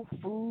 no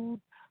food,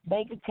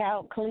 bank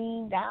account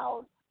cleaned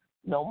out,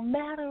 no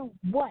matter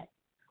what,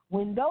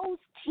 when those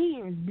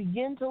tears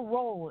begin to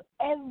roll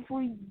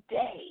every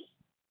day,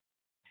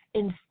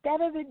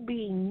 instead of it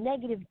being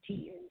negative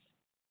tears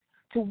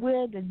to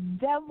where the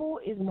devil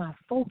is my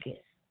focus,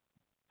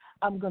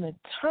 I'm going to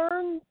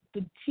turn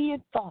the tear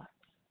thoughts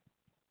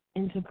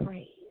into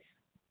praise.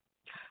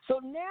 So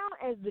now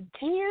as the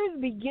tears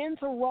begin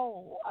to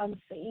roll, I'm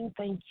saying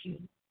thank you.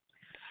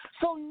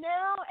 So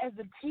now as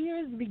the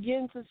tears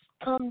begin to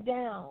come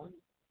down,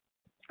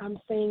 I'm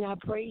saying I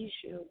praise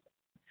you.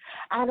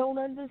 I don't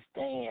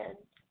understand,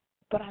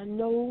 but I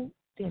know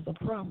there's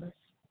a promise.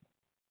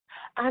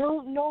 I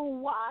don't know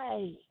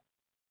why,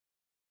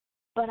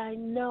 but I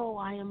know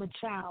I am a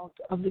child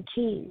of the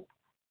King.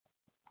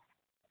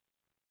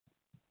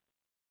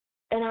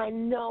 And I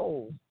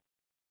know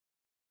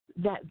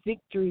that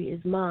victory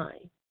is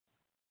mine.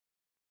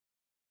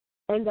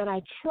 And that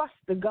I trust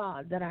the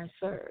God that I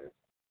serve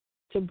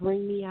to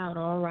bring me out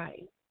all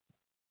right.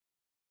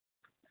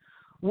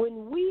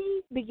 When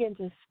we begin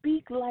to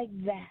speak like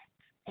that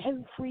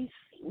every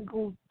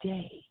single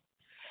day,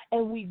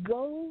 and we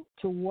go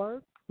to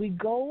work, we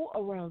go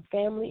around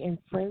family and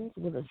friends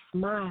with a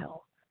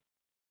smile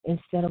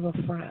instead of a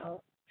frown,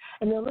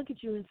 and they'll look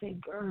at you and say,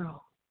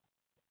 girl,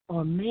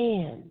 or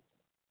man,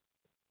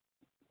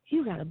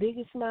 you got a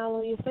bigger smile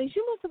on your face.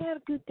 You must have had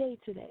a good day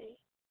today.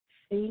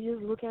 And you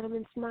just look at them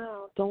and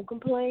smile. Don't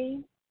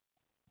complain.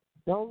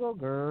 Don't go,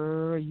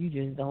 girl, you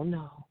just don't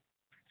know.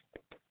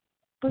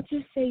 But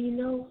just say, you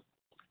know,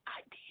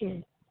 I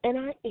did, and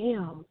I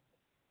am.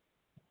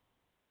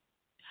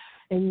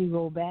 And you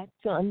go back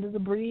to under the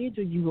bridge,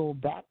 or you go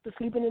back to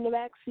sleeping in the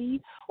back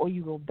seat, or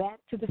you go back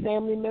to the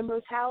family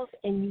member's house,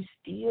 and you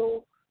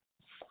still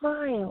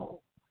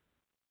smile.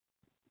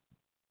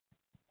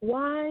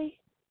 Why?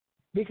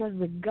 Because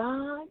the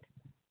God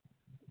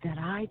that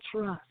I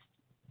trust,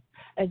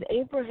 as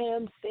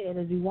Abraham said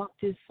as he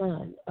walked his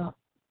son up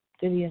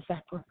to be a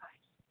sacrifice,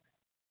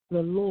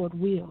 the Lord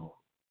will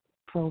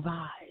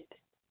provide.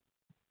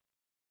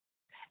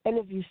 And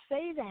if you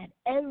say that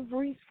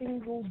every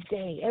single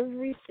day,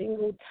 every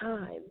single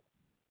time,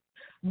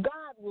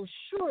 God will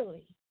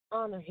surely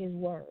honor his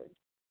word.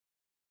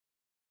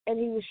 And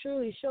he will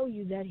surely show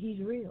you that he's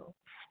real.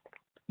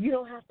 You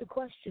don't have to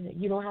question it.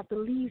 You don't have to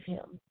leave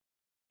him.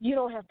 You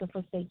don't have to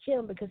forsake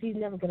him because he's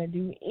never going to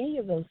do any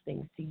of those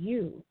things to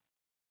you.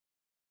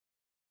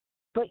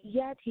 But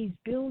yet he's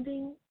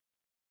building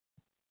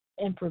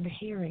and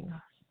preparing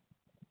us.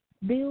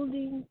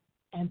 Building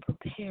and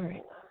preparing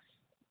us.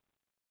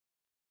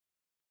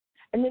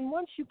 And then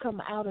once you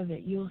come out of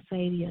it, you'll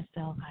say to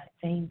yourself, I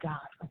thank God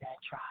for that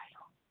trial.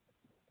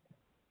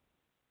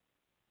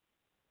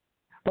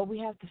 But we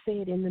have to say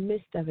it in the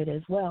midst of it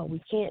as well.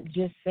 We can't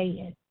just say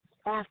it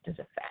after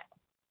the fact.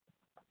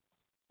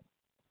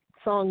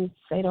 Songs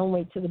say, don't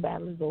wait till the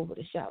battle is over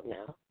to shout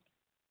now.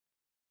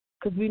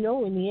 Because we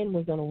know in the end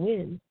we're going to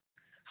win.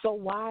 So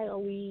why are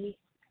we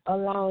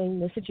allowing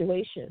the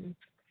situation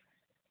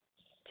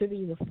to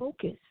be the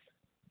focus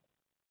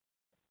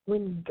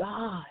when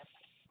God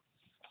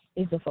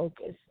is the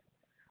focus?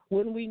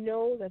 When we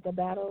know that the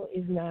battle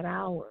is not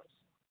ours.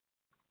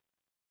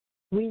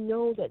 We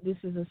know that this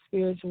is a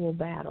spiritual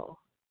battle.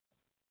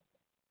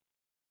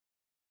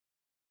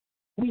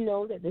 We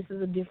know that this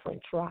is a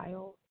different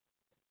trial.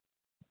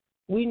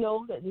 We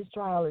know that this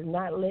trial is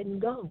not letting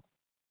go.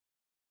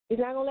 He's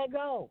not going to let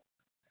go.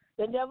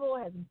 The devil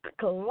has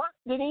clocked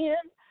it in,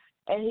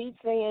 and he's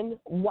saying,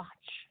 watch.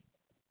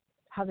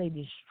 how they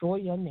destroy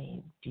your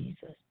name,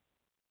 Jesus.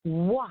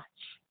 Watch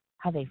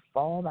how they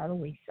fall by the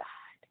wayside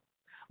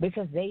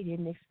because they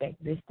didn't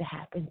expect this to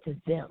happen to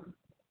them.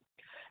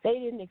 They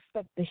didn't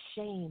expect the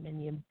shame and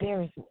the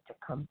embarrassment to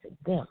come to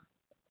them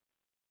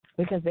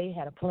because they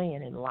had a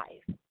plan in life.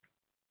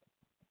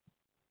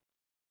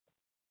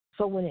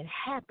 So when it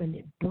happened,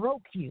 it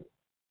broke you.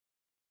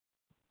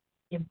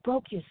 It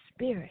broke your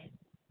spirit.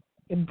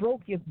 It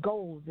broke your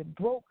goals. It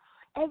broke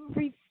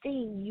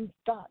everything you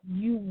thought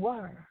you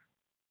were.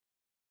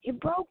 It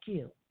broke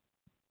you.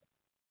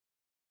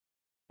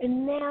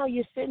 And now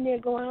you're sitting there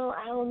going, oh,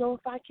 I don't know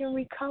if I can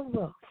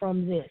recover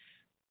from this.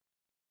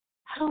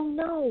 I don't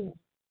know.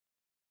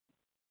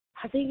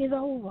 I think it's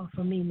over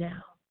for me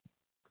now.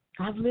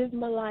 I've lived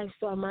my life,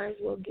 so I might as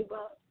well give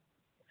up.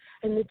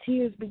 And the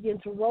tears begin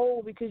to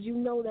roll because you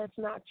know that's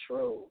not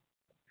true.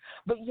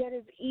 But yet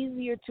it's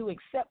easier to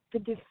accept the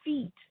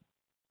defeat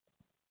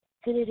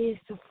than it is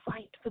to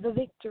fight for the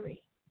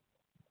victory.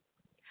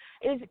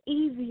 It's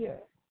easier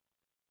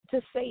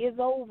to say it's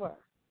over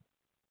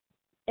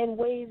and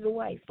wave the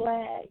white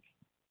flag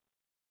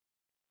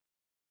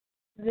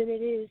than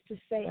it is to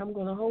say I'm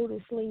going to hold a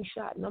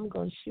slingshot and I'm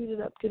going to shoot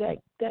it up to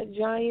that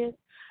giant,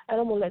 and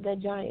I'm going to let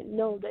that giant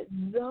know that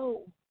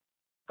though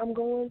I'm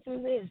going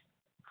through this,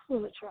 I'm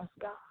going to trust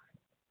God.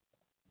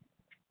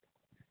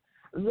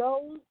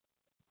 Though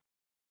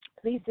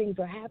these things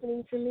are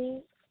happening to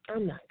me,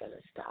 I'm not going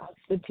to stop.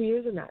 The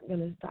tears are not going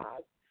to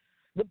stop.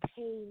 The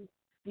pain,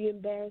 the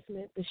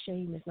embarrassment, the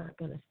shame is not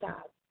going to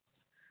stop.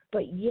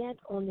 But yet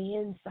on the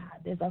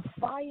inside, there's a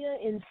fire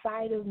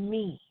inside of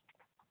me.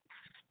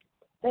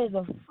 There's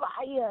a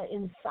fire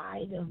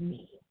inside of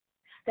me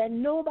that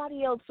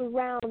nobody else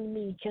around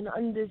me can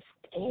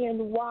understand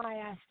why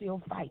I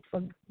still fight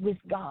with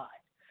God,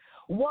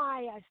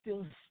 why I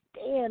still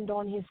stand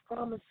on his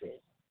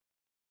promises.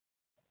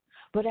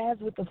 But as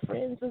with the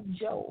friends of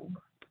Job,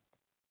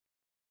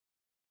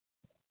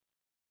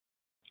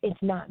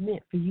 it's not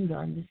meant for you to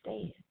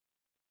understand.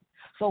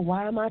 So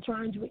why am I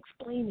trying to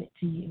explain it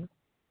to you?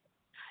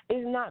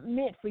 It's not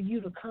meant for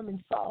you to come and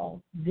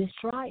solve this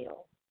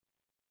trial.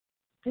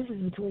 This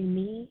is between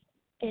me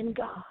and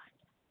God.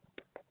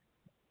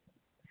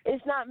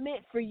 It's not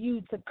meant for you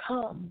to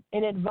come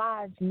and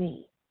advise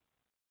me.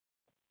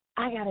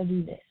 I got to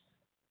do this.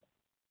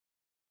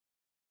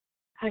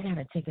 I got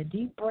to take a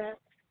deep breath,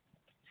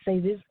 say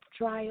this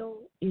trial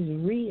is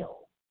real,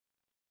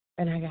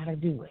 and I got to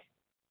do it.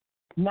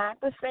 Not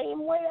the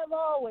same way I've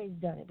always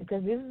done it,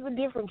 because this is a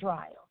different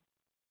trial.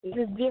 This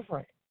is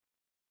different.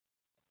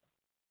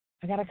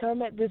 I got to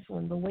come at this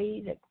one the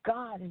way that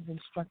God is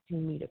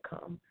instructing me to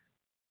come.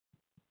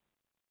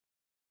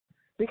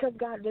 Because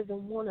God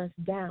doesn't want us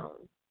down.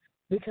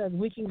 Because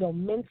we can go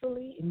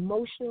mentally,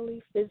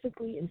 emotionally,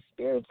 physically, and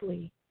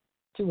spiritually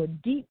to a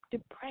deep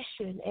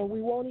depression, and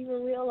we won't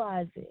even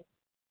realize it.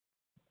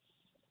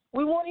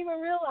 We won't even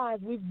realize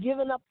we've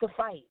given up the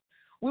fight.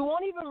 We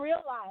won't even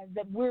realize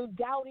that we're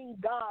doubting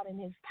God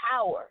and his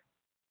power.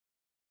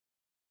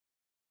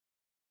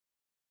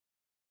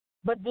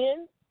 But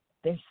then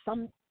there's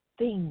something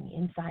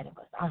inside of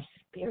us. Our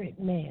spirit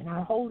man,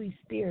 our Holy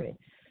Spirit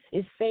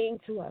is saying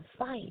to us,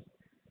 fight.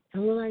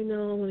 And we're like,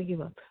 no, I'm going to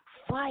give up.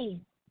 Fight.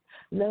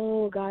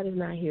 No, God is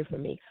not here for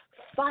me.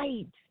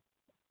 Fight.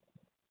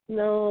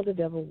 No, the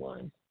devil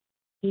won.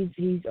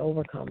 He's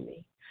overcome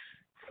me.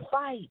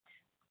 Fight.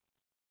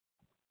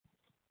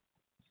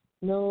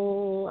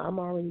 No, I'm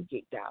already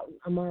kicked out.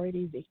 I'm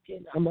already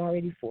evicted. I'm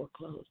already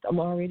foreclosed. I'm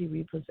already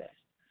repossessed.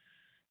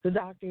 The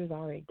doctor has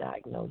already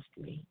diagnosed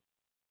me.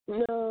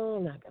 No,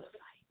 I'm not going to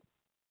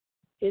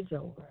fight. It's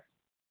over.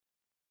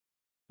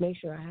 Make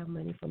sure I have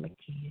money for my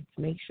kids.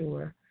 Make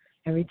sure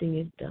everything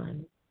is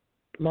done.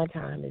 My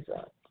time is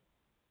up.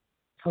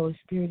 Holy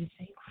Spirit is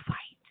saying, fight.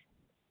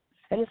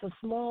 And it's a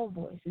small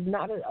voice. It's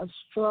not a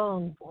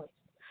strong voice.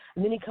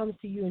 And then he comes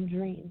to you in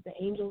dreams. The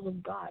angels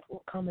of God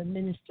will come and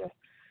minister.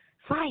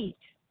 Fight.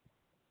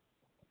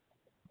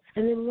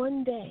 And then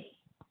one day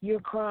you're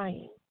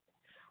crying.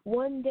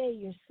 One day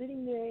you're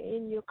sitting there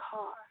in your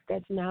car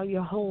that's now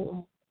your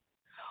home.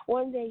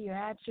 One day you're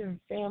at your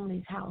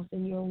family's house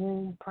in your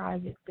room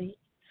privately.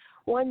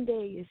 One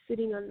day you're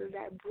sitting under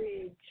that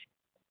bridge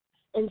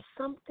and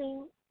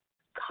something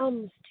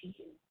comes to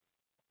you.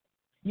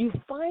 You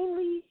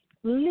finally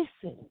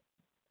listen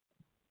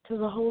to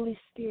the Holy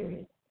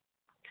Spirit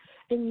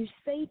and you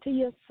say to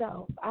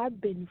yourself, I've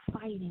been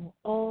fighting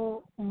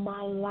all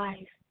my life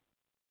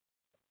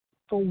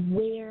for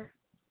where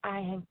I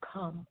have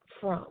come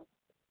from.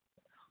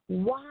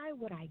 Why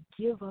would I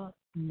give up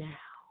now?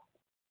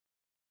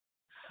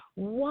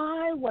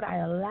 Why would I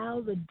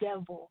allow the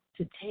devil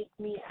to take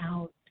me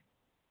out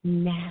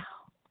now?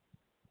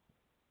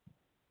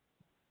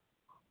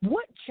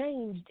 What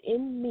changed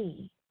in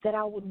me that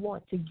I would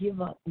want to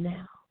give up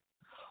now?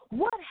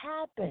 What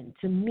happened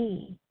to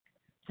me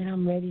that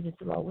I'm ready to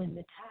throw in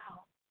the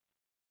towel?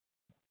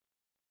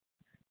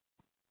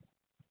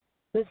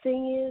 The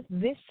thing is,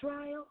 this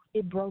trial,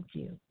 it broke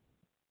you.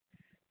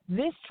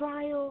 This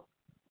trial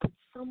put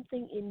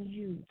something in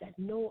you that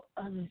no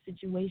other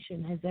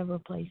situation has ever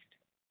placed.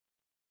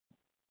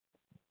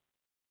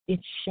 it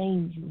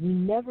shames you. We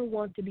never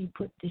want to be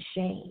put to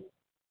shame.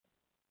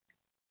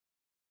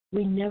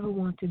 We never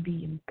want to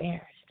be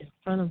embarrassed in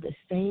front of the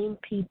same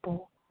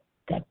people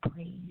that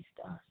praised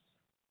us.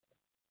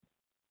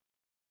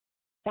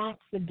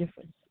 That's the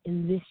difference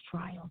in this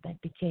trial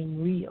that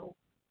became real.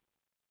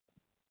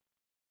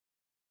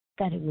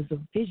 That it was a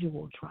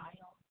visual trial.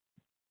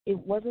 It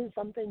wasn't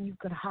something you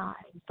could hide,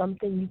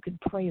 something you could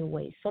pray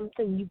away,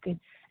 something you could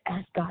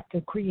ask God to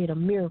create a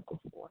miracle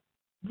for.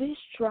 This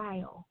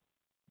trial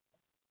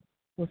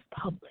was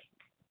public.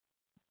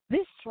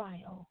 This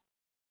trial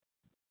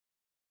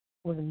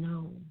was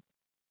known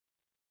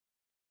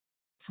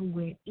to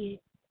where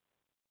it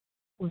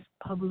was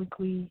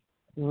publicly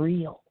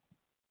real.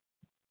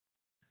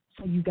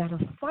 So you got to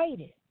fight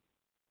it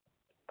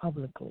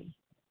publicly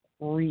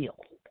real.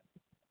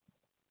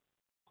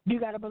 You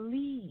got to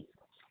believe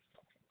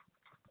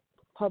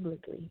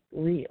publicly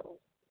real.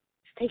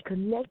 Stay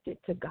connected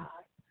to God.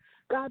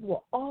 God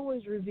will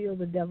always reveal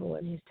the devil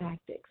and his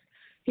tactics.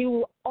 He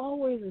will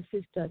always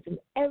assist us in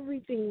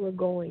everything we're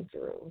going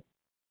through.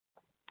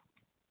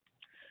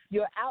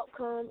 Your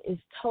outcome is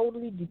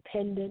totally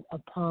dependent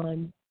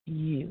upon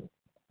you.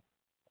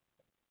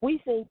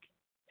 We think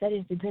that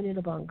it's dependent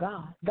upon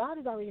God. God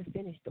has already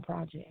finished the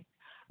project.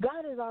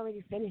 God has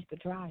already finished the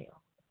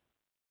trial.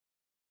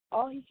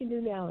 All he can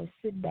do now is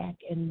sit back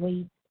and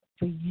wait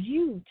for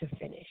you to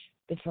finish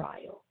the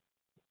trial,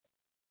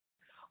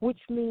 which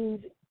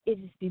means it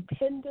is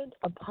dependent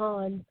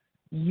upon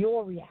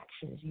your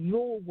reactions,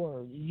 your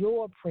words,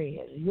 your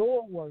prayers,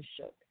 your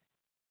worship,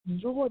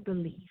 your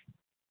belief,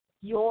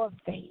 your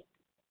faith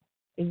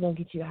is going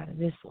to get you out of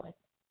this one.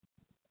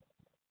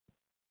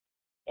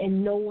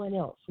 And no one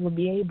else will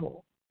be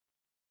able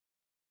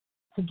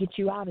to get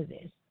you out of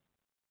this.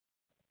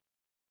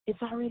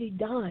 It's already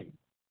done.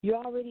 You're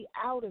already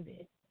out of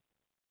it.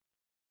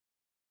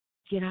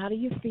 Get out of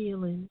your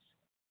feelings.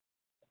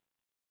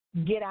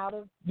 Get out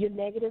of your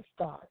negative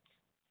thoughts.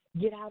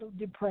 Get out of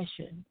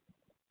depression.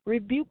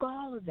 Rebuke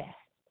all of that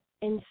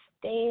and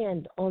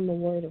stand on the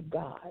word of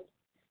God.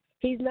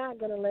 He's not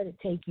going to let it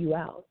take you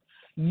out.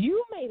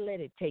 You may let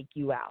it take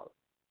you out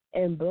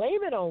and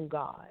blame it on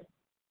God,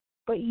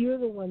 but you're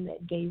the one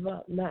that gave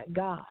up, not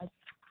God.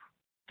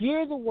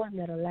 You're the one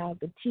that allowed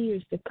the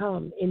tears to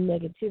come in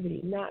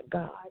negativity, not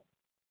God.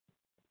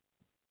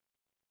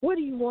 What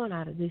do you want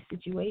out of this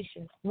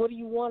situation? What do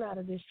you want out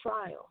of this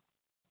trial?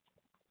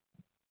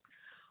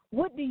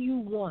 What do you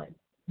want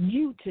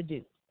you to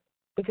do?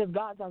 Because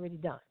God's already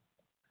done.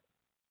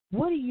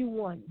 What do you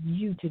want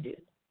you to do?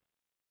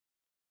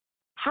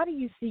 How do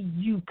you see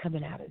you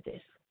coming out of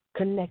this,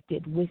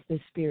 connected with the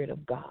Spirit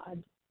of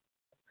God?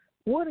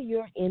 What are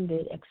your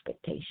ended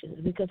expectations?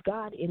 Because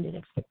God-ended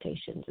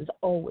expectations is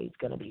always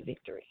going to be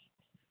victory.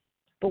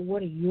 But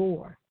what are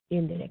your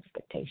ended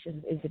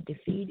expectations? Is it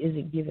defeat? Is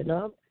it giving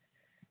up?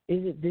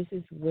 Is it this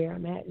is where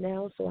I'm at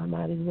now, so I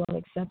might as well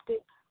accept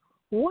it?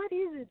 What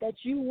is it that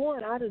you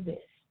want out of this?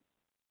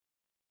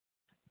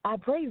 I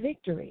pray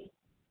victory.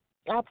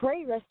 I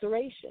pray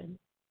restoration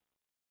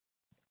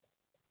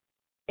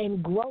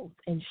and growth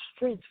and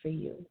strength for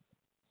you.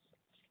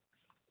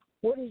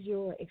 What is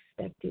your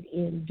expected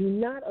end? Do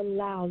not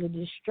allow the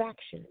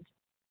distractions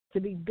to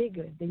be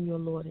bigger than your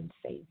Lord and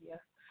Savior.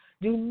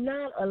 Do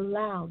not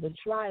allow the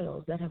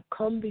trials that have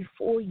come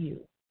before you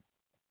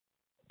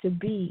to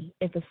be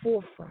at the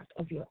forefront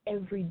of your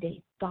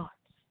everyday thoughts,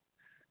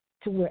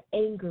 to where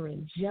anger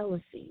and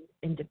jealousy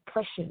and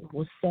depression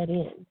will set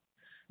in.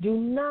 Do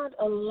not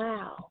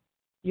allow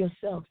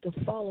yourself to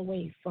fall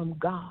away from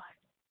God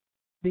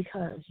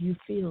because you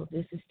feel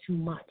this is too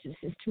much. This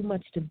is too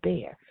much to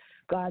bear.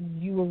 God,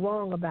 you were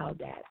wrong about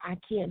that. I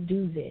can't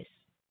do this.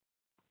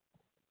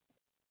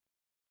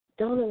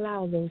 Don't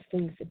allow those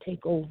things to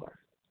take over.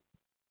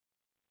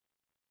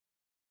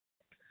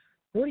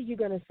 What are you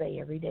going to say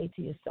every day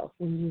to yourself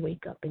when you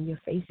wake up and you're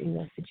facing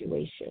that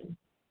situation?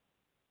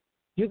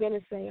 You're going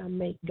to say,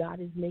 God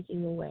is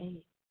making a way.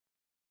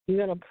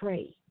 You're going to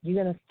pray.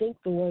 You're going to think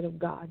the word of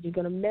God. You're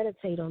going to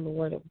meditate on the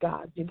word of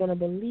God. You're going to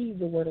believe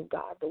the word of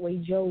God the way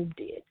Job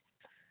did,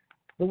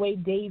 the way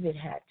David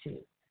had to,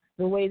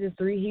 the way the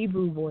 3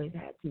 Hebrew boys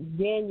had to,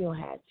 Daniel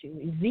had to,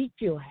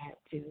 Ezekiel had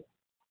to.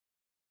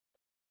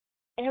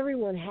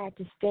 Everyone had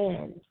to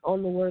stand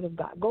on the word of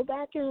God. Go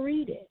back and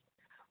read it.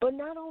 But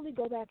not only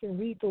go back and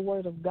read the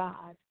word of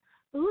God,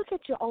 look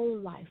at your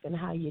own life and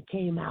how you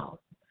came out.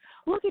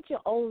 Look at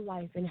your own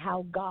life and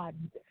how God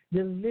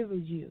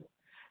delivered you.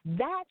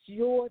 That's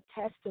your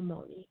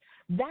testimony.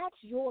 That's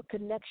your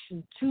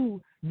connection to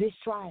this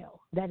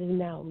trial that is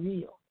now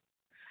real.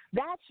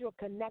 That's your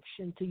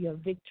connection to your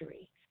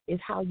victory, is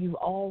how you've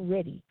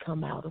already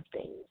come out of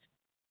things.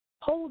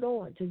 Hold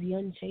on to the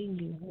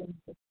unchanging hands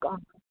of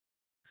God.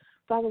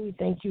 Father, we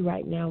thank you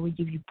right now. We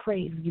give you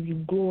praise. We give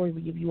you glory.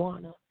 We give you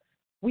honor.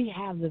 We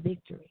have the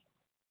victory.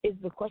 It's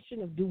the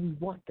question of, do we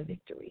want the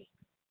victory?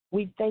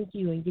 We thank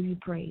you and give you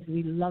praise.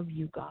 We love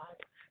you, God.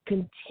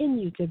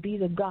 Continue to be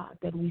the God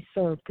that we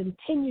serve.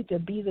 Continue to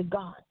be the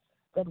God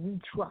that we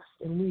trust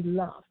and we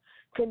love.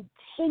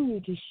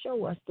 Continue to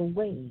show us the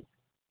ways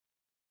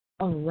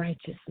of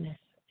righteousness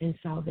and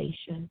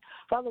salvation.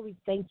 Father, we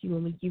thank you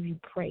and we give you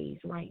praise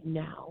right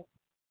now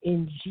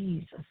in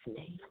Jesus'